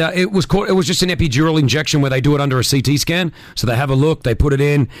 And it was just an epidural injection where they do it under a CT scan. So they have a look, they put it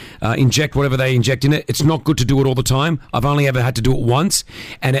in, inject whatever they inject in it. It's not good to do it all the time. I've only ever had to do it once,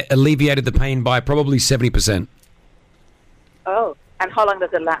 and it alleviated the pain by probably 70%. Oh, and how long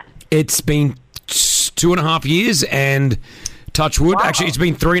does it last? It's been 2.5 years, and touch wood. Wow. Actually, it's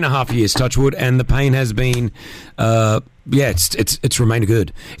been 3.5 years, touch wood, and the pain has been, it's remained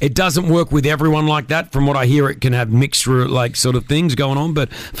good. It doesn't work with everyone like that. From what I hear, it can have mixed like sort of things going on.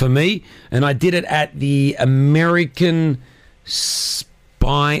 But for me, and I did it at the American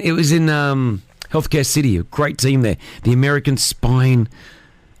Spine. It was in Healthcare City, a great team there. The American Spine.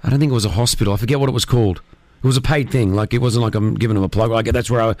 I don't think it was a hospital. I forget what it was called. It was a paid thing. Like, it wasn't like I'm giving them a plug. Like, that's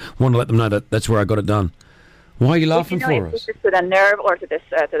where I wanted to let them know that's where I got it done. Why are you laughing for us? Would you know if this is to the nerve or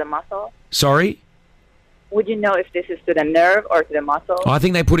to the muscle? Sorry? Would you know if this is to the nerve or to the muscle? I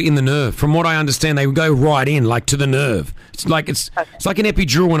think they put it in the nerve. From what I understand, they would go right in, like to the nerve. It's like it's like an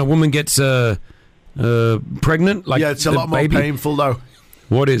epidural when a woman gets pregnant. Like, yeah, it's a lot more painful though.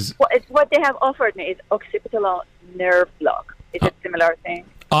 What is? Well, it's what they have offered me is occipital nerve block. Is it a similar thing?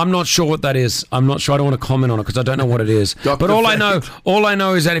 I'm not sure what that is. I'm not sure. I don't want to comment on it because I don't know what it is. But all I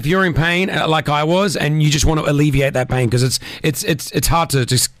know is that if you're in pain, like I was, and you just want to alleviate that pain, because it's hard to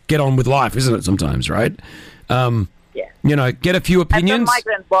just get on with life, isn't it? Sometimes, right? Yeah. You know, get a few opinions. I've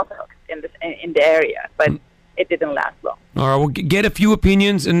done migraine Botox in the area, but it didn't last long. All right. Well, get a few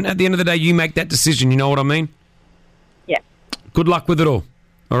opinions, and at the end of the day, you make that decision. You know what I mean? Yeah. Good luck with it all.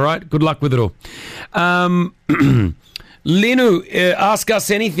 All right. Good luck with it all. Linu, ask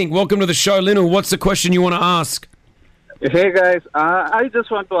us anything. Welcome to the show, Linu. What's the question you want to ask? Hey, guys. I just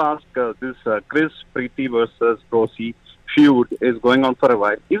want to ask this Chris Preeti versus Rosie feud is going on for a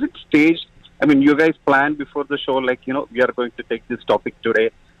while. Is it staged? I mean, you guys planned before the show, like, we are going to take this topic today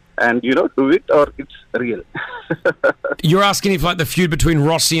and, do it, or it's real? You're asking if, like, the feud between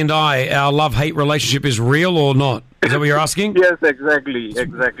Rossi and our love-hate relationship is real or not? Is that what you're asking? Yes,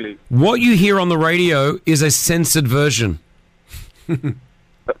 exactly. What you hear on the radio is a censored version.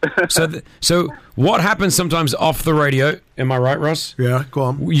 So what happens sometimes off the radio, am I right, Ross? Yeah, go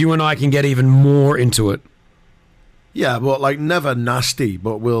on. You and I can get even more into it. Yeah, well, like, never nasty,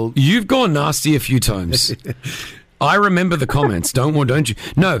 but we'll... You've gone nasty a few times. I remember the comments. Don't you?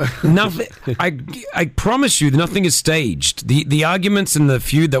 No, nothing. I promise you, nothing is staged. The arguments and the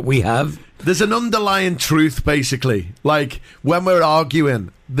feud that we have... There's an underlying truth, basically. Like, when we're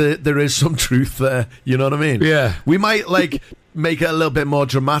arguing, there is some truth there. You know what I mean? Yeah. We might, like, make it a little bit more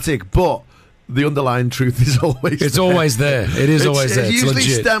dramatic, but the underlying truth is always there. It's always there. It is always there. It It's usually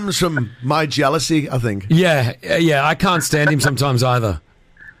legit. stems from my jealousy, I think. Yeah. I can't stand him sometimes either.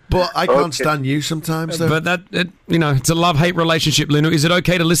 But I can't stand you sometimes, though. But it's a love-hate relationship, Linu. Is it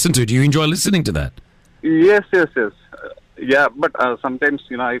okay to listen to? Do you enjoy listening to that? Yes. Yeah, but sometimes,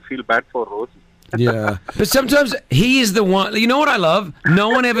 I feel bad for Rosie. Yeah. But sometimes he is the one. You know what I love? No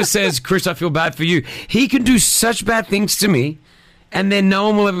one ever says, Chris, I feel bad for you. He can do such bad things to me, and then no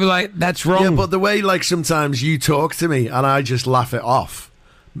one will ever be like, that's wrong. Yeah, but the way, like, sometimes you talk to me and I just laugh it off,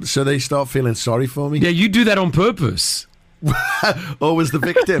 so they start feeling sorry for me. Yeah, you do that on purpose. Always the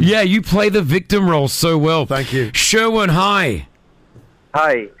victim. Yeah, you play the victim role so well. Thank you. Sherwin, hi.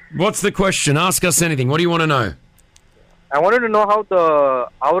 Hi. What's the question? Ask us anything. What do you want to know? I wanted to know how the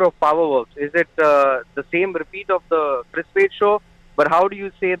Hour of Power works. Is it the same repeat of the Chris Page show? But how do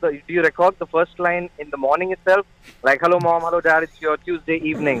you say do you record the first line in the morning itself? Like, hello, Mom, hello, Dad, it's your Tuesday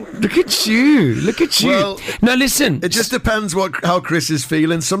evening. Look at you. Well, now, listen. It just depends how Chris is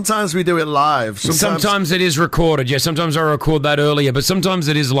feeling. Sometimes we do it live. Sometimes it is recorded. Yeah, sometimes I record that earlier, but sometimes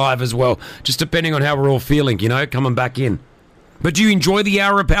it is live as well. Just depending on how we're all feeling, coming back in. But do you enjoy the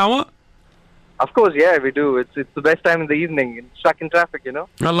Hour of Power? Of course, yeah, we do. It's the best time in the evening, stuck in traffic,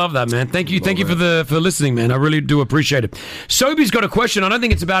 I love that, man. Thank you for listening, man. I really do appreciate it. Sobi's got a question. I don't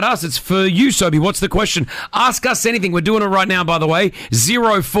think it's about us. It's for you, Sobi. What's the question? Ask us anything. We're doing it right now, by the way.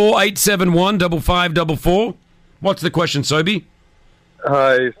 04871 5544. What's the question, Sobi?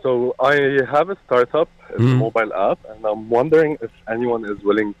 Hi. So I have a startup. It's a mobile app, and I'm wondering if anyone is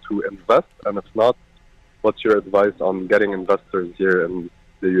willing to invest, and if not, what's your advice on getting investors here in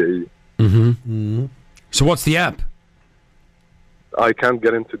the UAE? So what's the app? I can't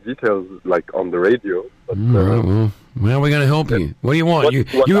get into details like on the radio. But, well, we're going to help you. What do you want?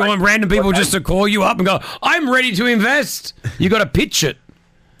 You want random people just to call you up and go, I'm ready to invest? You got to pitch it.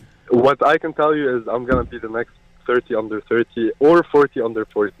 What I can tell you is I'm going to be the next 30 under 30 or 40 under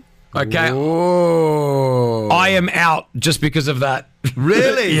 40. Okay. I am out just because of that.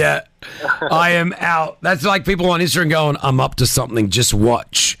 Really? Yeah. I am out. That's like people on Instagram going, I'm up to something, just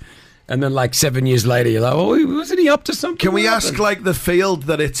watch. And then like 7 years later, you're like, oh, wasn't he up to something? Can we ask like the field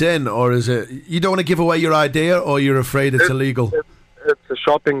that it's in, or is it, you don't want to give away your idea, or you're afraid it's illegal? It's a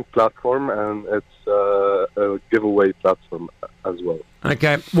shopping platform, and it's a giveaway platform as well.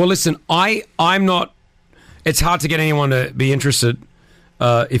 Okay. Well, listen, I'm not, it's hard to get anyone to be interested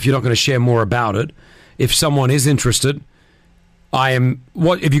if you're not going to share more about it. If someone is interested, have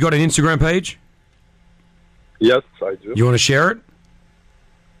you got an Instagram page? Yes, I do. You want to share it?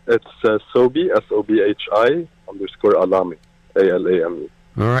 It's Sobhi, SOBHI _ Alami, ALAME.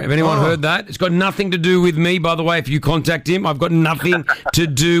 All right. Have anyone heard that? It's got nothing to do with me, by the way. If you contact him, I've got nothing to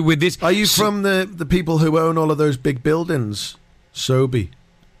do with this. Are you from the people who own all of those big buildings? Sobhi?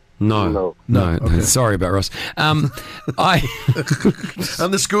 No. Okay. Sorry about Ross. And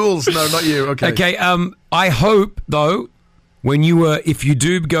the schools? No, not you. Okay. Okay. I hope though, if you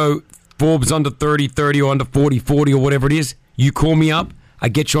do go Forbes under 30, 30 or under 40, 40 or whatever it is, you call me up. I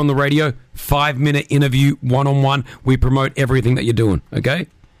get you on the radio. 5-minute interview, one-on-one. We promote everything that you're doing. Okay.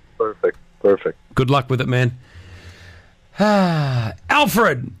 Perfect. Good luck with it, man.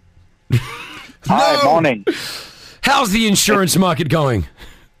 Alfred. Hi. Morning. How's the insurance market going?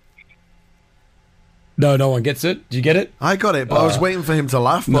 No one gets it. Did you get it? I got it, but I was waiting for him to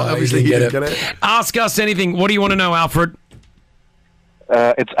laugh, but obviously he didn't get it. Ask us anything. What do you want to know, Alfred?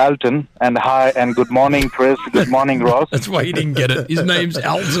 It's Alton, and hi, and good morning, Chris. Good morning, Ross. That's why he didn't get it. His name's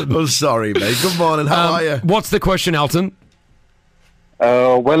Alton. Oh, sorry, mate. Good morning. How are you? What's the question, Alton?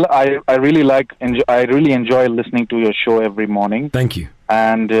 Well, I really enjoy listening to your show every morning. Thank you.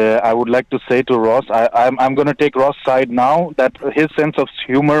 And I would like to say to Ross, I'm going to take Ross' side now, that his sense of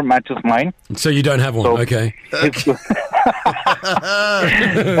humor matches mine. So you don't have one, okay. He's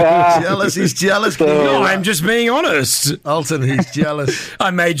jealous. No, I'm just being honest. Alton, he's jealous.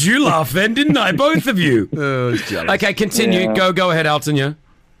 I made you laugh then, didn't I? Both of you. Oh, he's jealous. Okay, continue. Yeah. Go ahead, Alton, yeah.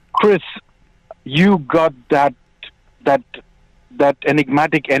 Chris, you got that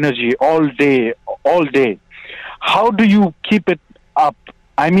enigmatic energy all day. How do you keep it up?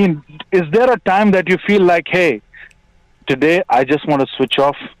 I mean, is there a time that you feel like, hey, today I just want to switch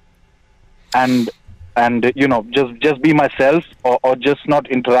off and just be myself, or just not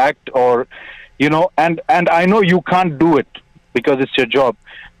interact, or and I know you can't do it because it's your job,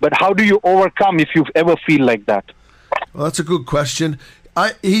 but how do you overcome if you ever feel like that? Well, that's a good question.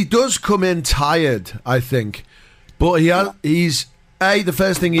 He does come in tired, I think, but he's the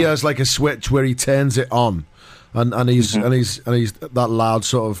first thing he has like a switch where he turns it on. And he's that loud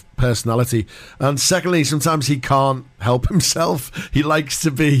sort of personality. And secondly, sometimes he can't help himself. He likes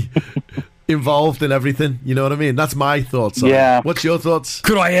to be involved in everything. You know what I mean? That's my thoughts. Yeah. What's your thoughts?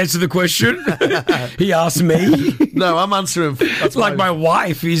 Could I answer the question? He asked me. No, I'm answering. It's like my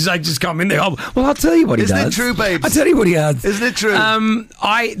wife. He's like, just come in there. Well, I'll tell you what he does. Isn't it true, babes? I'll tell you what he does. Isn't it true?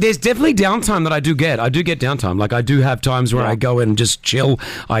 There's definitely downtime that I do get. I do get downtime. Like I do have times where I go in and just chill.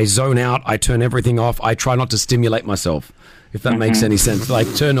 I zone out. I turn everything off. I try not to stimulate myself. If that makes any sense. Like,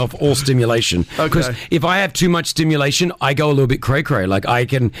 turn off all stimulation. Because if I have too much stimulation, I go a little bit cray-cray. Like, I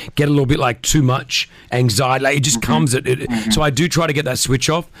can get a little bit, like, too much anxiety. Like, it just comes at it. So I do try to get that switch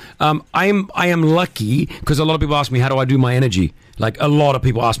off. I am lucky, because a lot of people ask me, how do I do my energy? Like, a lot of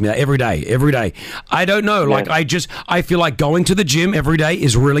people ask me that every day. I don't know. Like, I feel like going to the gym every day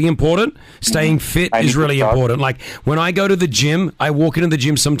is really important. Staying fit is really important. Like, when I go to the gym, I walk into the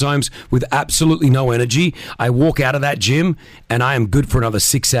gym sometimes with absolutely no energy. I walk out of that gym and I am good for another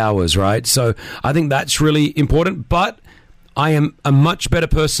 6 hours, right? So I think that's really important. But I am a much better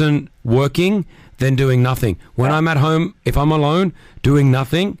person working than doing nothing. When I'm at home, if I'm alone, doing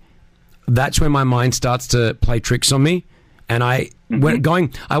nothing, that's when my mind starts to play tricks on me. And I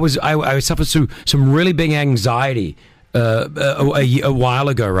suffered through some really big anxiety a while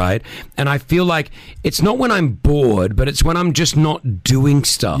ago, right? And I feel like it's not when I'm bored, but it's when I'm just not doing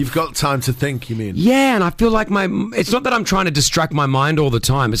stuff. You've got time to think, you mean? Yeah, and I feel like it's not that I'm trying to distract my mind all the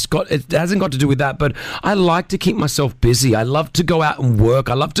time. It hasn't got to do with that, but I like to keep myself busy. I love to go out and work.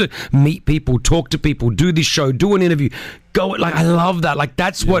 I love to meet people, talk to people, do this show, do an interview. go, like, I love that. Like,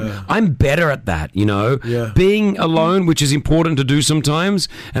 that's what, I'm better at that, you know? Yeah. Being alone, which is important to do sometimes,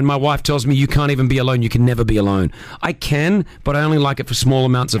 and my wife tells me, you can't even be alone, you can never be alone. I can, but I only like it for small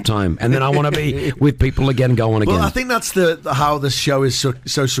amounts of time, and then I want to be with people again, go on again. Well, I think that's how this show is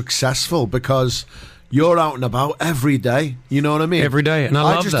so successful, because you're out and about every day. You know what I mean? Every day, and I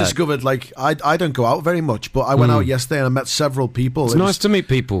love just that. discovered, like, I don't go out very much, but I went out yesterday and I met several people. It's nice to meet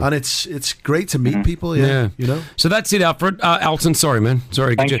people. And it's great to meet people, you know? So that's it, Alfred. Alton, sorry, man.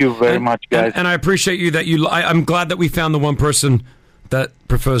 Sorry. Thank you very much, guys. And I appreciate you that I'm glad that we found the one person that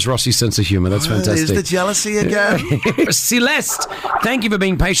prefers Rossi's sense of humor. That's fantastic. Is the jealousy again? Celeste, thank you for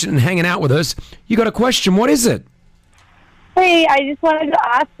being patient and hanging out with us. You got a question. What is it? Hey, I just wanted to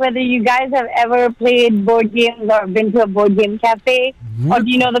ask whether you guys have ever played board games or been to a board game cafe, or do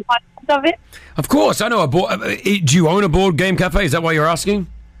you know the concept of it? Of course, I know a board. Do you own a board game cafe? Is that why you're asking?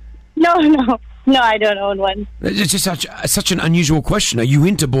 No, I don't own one. It's just such an unusual question. Are you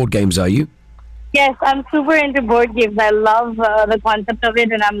into board games? Are you? Yes, I'm super into board games. I love the concept of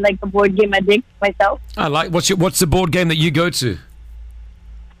it, and I'm like a board game addict myself. I like. What's the board game that you go to?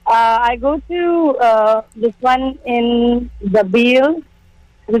 I go to this one in the Beale.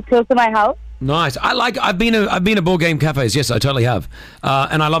 It's close to my house. Nice. I've been a board game cafes. Yes, I totally have.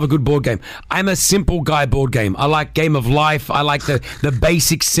 And I love a good board game. I'm a simple guy board game. I like Game of Life. I like the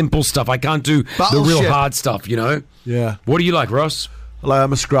basic simple stuff. I can't do the real hard stuff, you know? Yeah. What do you like, Ross? Well,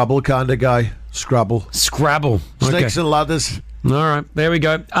 I'm a Scrabble kind of guy. Scrabble. Snakes and ladders. All right, there we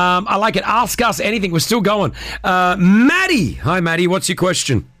go. I like it. Ask us anything. We're still going. Maddie. Hi, Maddie. What's your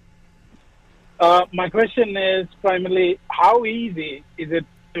question? My question is primarily, how easy is it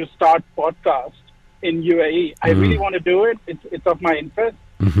to start podcast in UAE? I really want to do it. It's of my interest.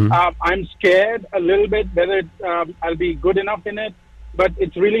 Mm-hmm. I'm scared a little bit whether I'll be good enough in it, but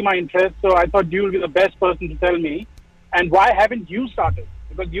it's really my interest. So I thought you would be the best person to tell me. And why haven't you started?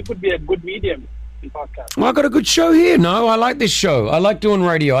 Because you could be a good medium in podcast. Well, I got a good show here. No, I like this show. I like doing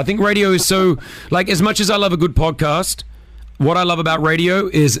radio. I think radio is so, like, as much as I love a good podcast, what I love about radio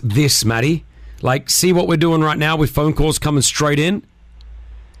is this, Maddie. Like, see what we're doing right now with phone calls coming straight in?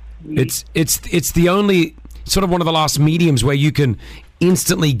 It's the only, sort of one of the last mediums where you can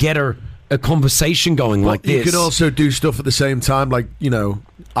instantly get a conversation going like this. You can also do stuff at the same time, like, you know,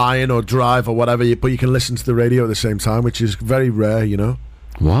 iron or drive or whatever, but you can listen to the radio at the same time, which is very rare, you know?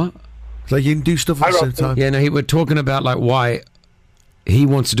 What? It's like you can do stuff at the same time. Yeah, no, we're talking about, like, why he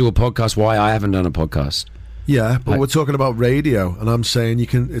wants to do a podcast, why I haven't done a podcast. Yeah, but we're talking about radio, and I'm saying you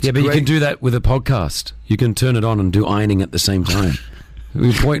can... but you can do that with a podcast. You can turn it on and do ironing at the same time.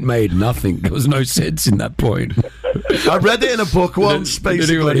 The point made, nothing. There was no sense in that point. I read it in a book once, basically.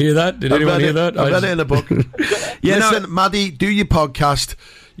 Did anyone hear that? Did anyone hear that? I read it in a book. Listen, Maddie, do your podcast.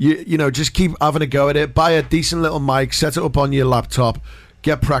 You know, just keep having a go at it. Buy a decent little mic, set it up on your laptop,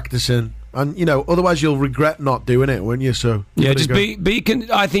 get practicing. And, you know, otherwise you'll regret not doing it, won't you? So yeah, just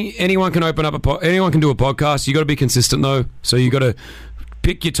I think anyone can open up anyone can do a podcast. You got to be consistent though. So you got to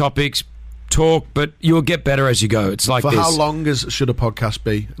pick your topics, talk, but you'll get better as you go. It's like for this. how long should a podcast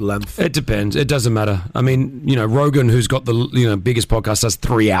be? Length? It depends. It doesn't matter. I mean, you know, Rogan, who's got the biggest podcast, does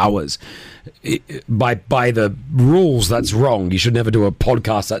 3 hours. By the rules, that's wrong. You should never do a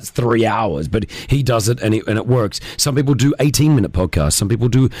podcast that's 3 hours, but he does it and it works. Some people do 18-minute podcasts. Some people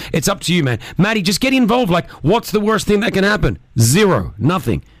do. It's up to you, man. Maddie, just get involved. Like, what's the worst thing that can happen? Zero.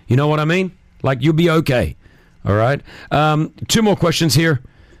 Nothing. You know what I mean? Like, you'll be okay. All right. 2 more questions here.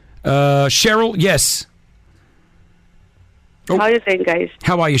 Cheryl, yes. How are you doing, guys?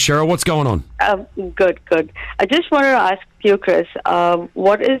 How are you, Cheryl? What's going on? Good. I just wanted to ask you, Chris,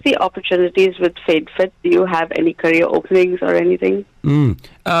 what is the opportunities with FadeFit? Do you have any career openings or anything?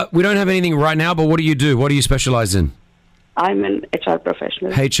 We don't have anything right now, but what do you do? What do you specialize in? I'm an HR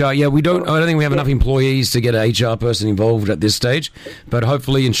professional. HR, yeah, I don't think we have enough employees to get an HR person involved at this stage, but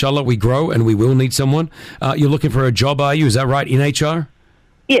hopefully, inshallah, we grow and we will need someone. You're looking for a job, are you? Is that right, in HR?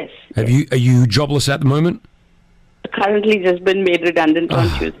 Yes. Are you jobless at the moment? Currently just been made redundant on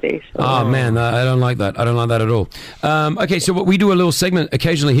Tuesday. So. Oh, man, I don't like that. I don't like that at all. Okay, so we do a little segment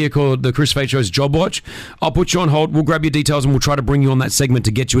occasionally here called the Chris Fade Show's Job Watch. I'll put you on hold. We'll grab your details and we'll try to bring you on that segment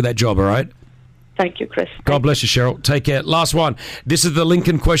to get you that job, all right? Thank you, Chris. God bless you, Cheryl. Take care. Last one. This is the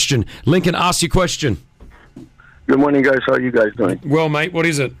Lincoln question. Lincoln, ask your question. Good morning, guys. How are you guys doing? Well, mate, what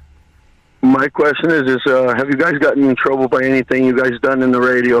is it? My question is have you guys gotten in trouble by anything you guys done in the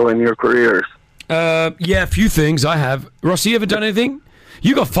radio in your careers? Yeah, a few things I have. Ross, you ever done anything?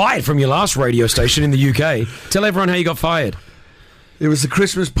 You got fired from your last radio station in the UK. Tell everyone how you got fired. It was the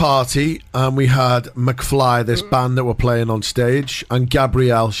Christmas party, and we had McFly, this band that were playing on stage, and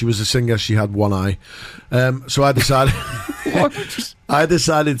Gabrielle, she was a singer, she had one eye. So I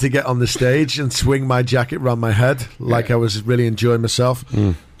decided to get on the stage and swing my jacket around my head like I was really enjoying myself.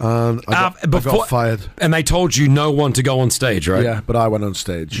 And I got fired. And they told you no one to go on stage, right? Yeah, but I went on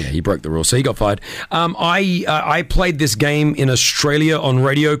stage. Yeah, you broke the rules, so you got fired. I played this game in Australia on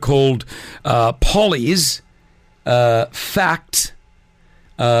radio called Polly's Fact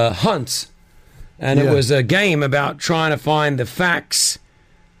Hunt. And it was a game about trying to find the facts,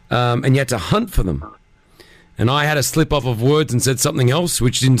 and you had to hunt for them. And I had a slip up of words and said something else,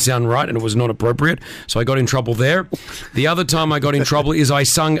 which didn't sound right, and it was not appropriate. So I got in trouble there. The other time I got in trouble is I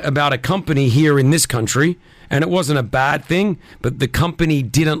sung about a company here in this country, and it wasn't a bad thing, but the company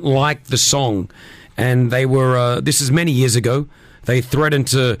didn't like the song. And they were, this is many years ago, they threatened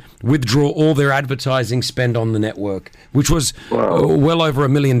to withdraw all their advertising spend on the network, which was well over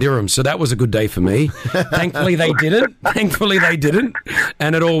 $1 million dirhams. So that was a good day for me. Thankfully, they didn't.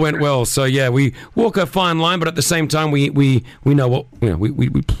 And it all went well. So, yeah, we walk a fine line, but at the same time, we know what,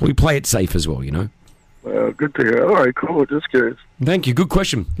 we play it safe as well, you know. Well, good to hear. All right, cool. Just curious. Thank you. Good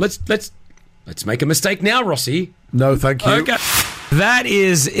question. Let's make a mistake now, Rossi. No, thank you. Okay. That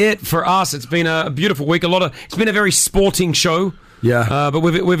is it for us. It's been a beautiful week. It's been a very sporting show. Yeah, but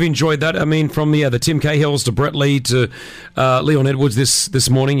we've enjoyed that. I mean, from the Tim Cahills to Brett Lee to Leon Edwards this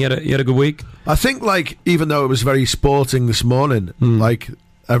morning. You had a good week. I think, even though it was very sporting this morning,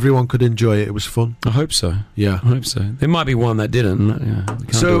 everyone could enjoy it. It was fun. I hope so. Yeah, I hope so. There might be one that didn't.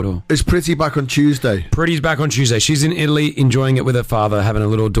 Can't do it all. Is Pretty back on Tuesday? Pretty's back on Tuesday. She's in Italy enjoying it with her father, having a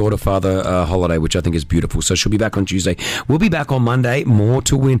little daughter-father holiday, which I think is beautiful. So she'll be back on Tuesday. We'll be back on Monday. More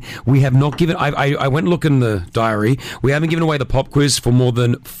to win. We have not given... I went and looked in the diary. We haven't given away the pop quiz for more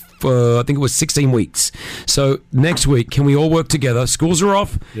than... I think it was 16 weeks. So next week, can we all work together? Schools are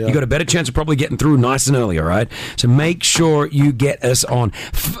off. Yeah. You got a better chance of probably getting through nice and early, all right? So make sure you get us on.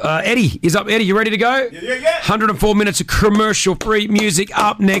 Eddie is up. Eddie, you ready to go? Yeah. 104 minutes of commercial-free music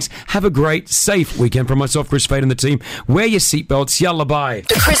up next. Have a great, safe weekend from myself, Chris Fade, and the team. Wear your seatbelts. Yalla, bye.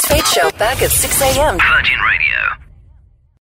 The Chris Fade Show back at 6 a.m. Virgin Radio.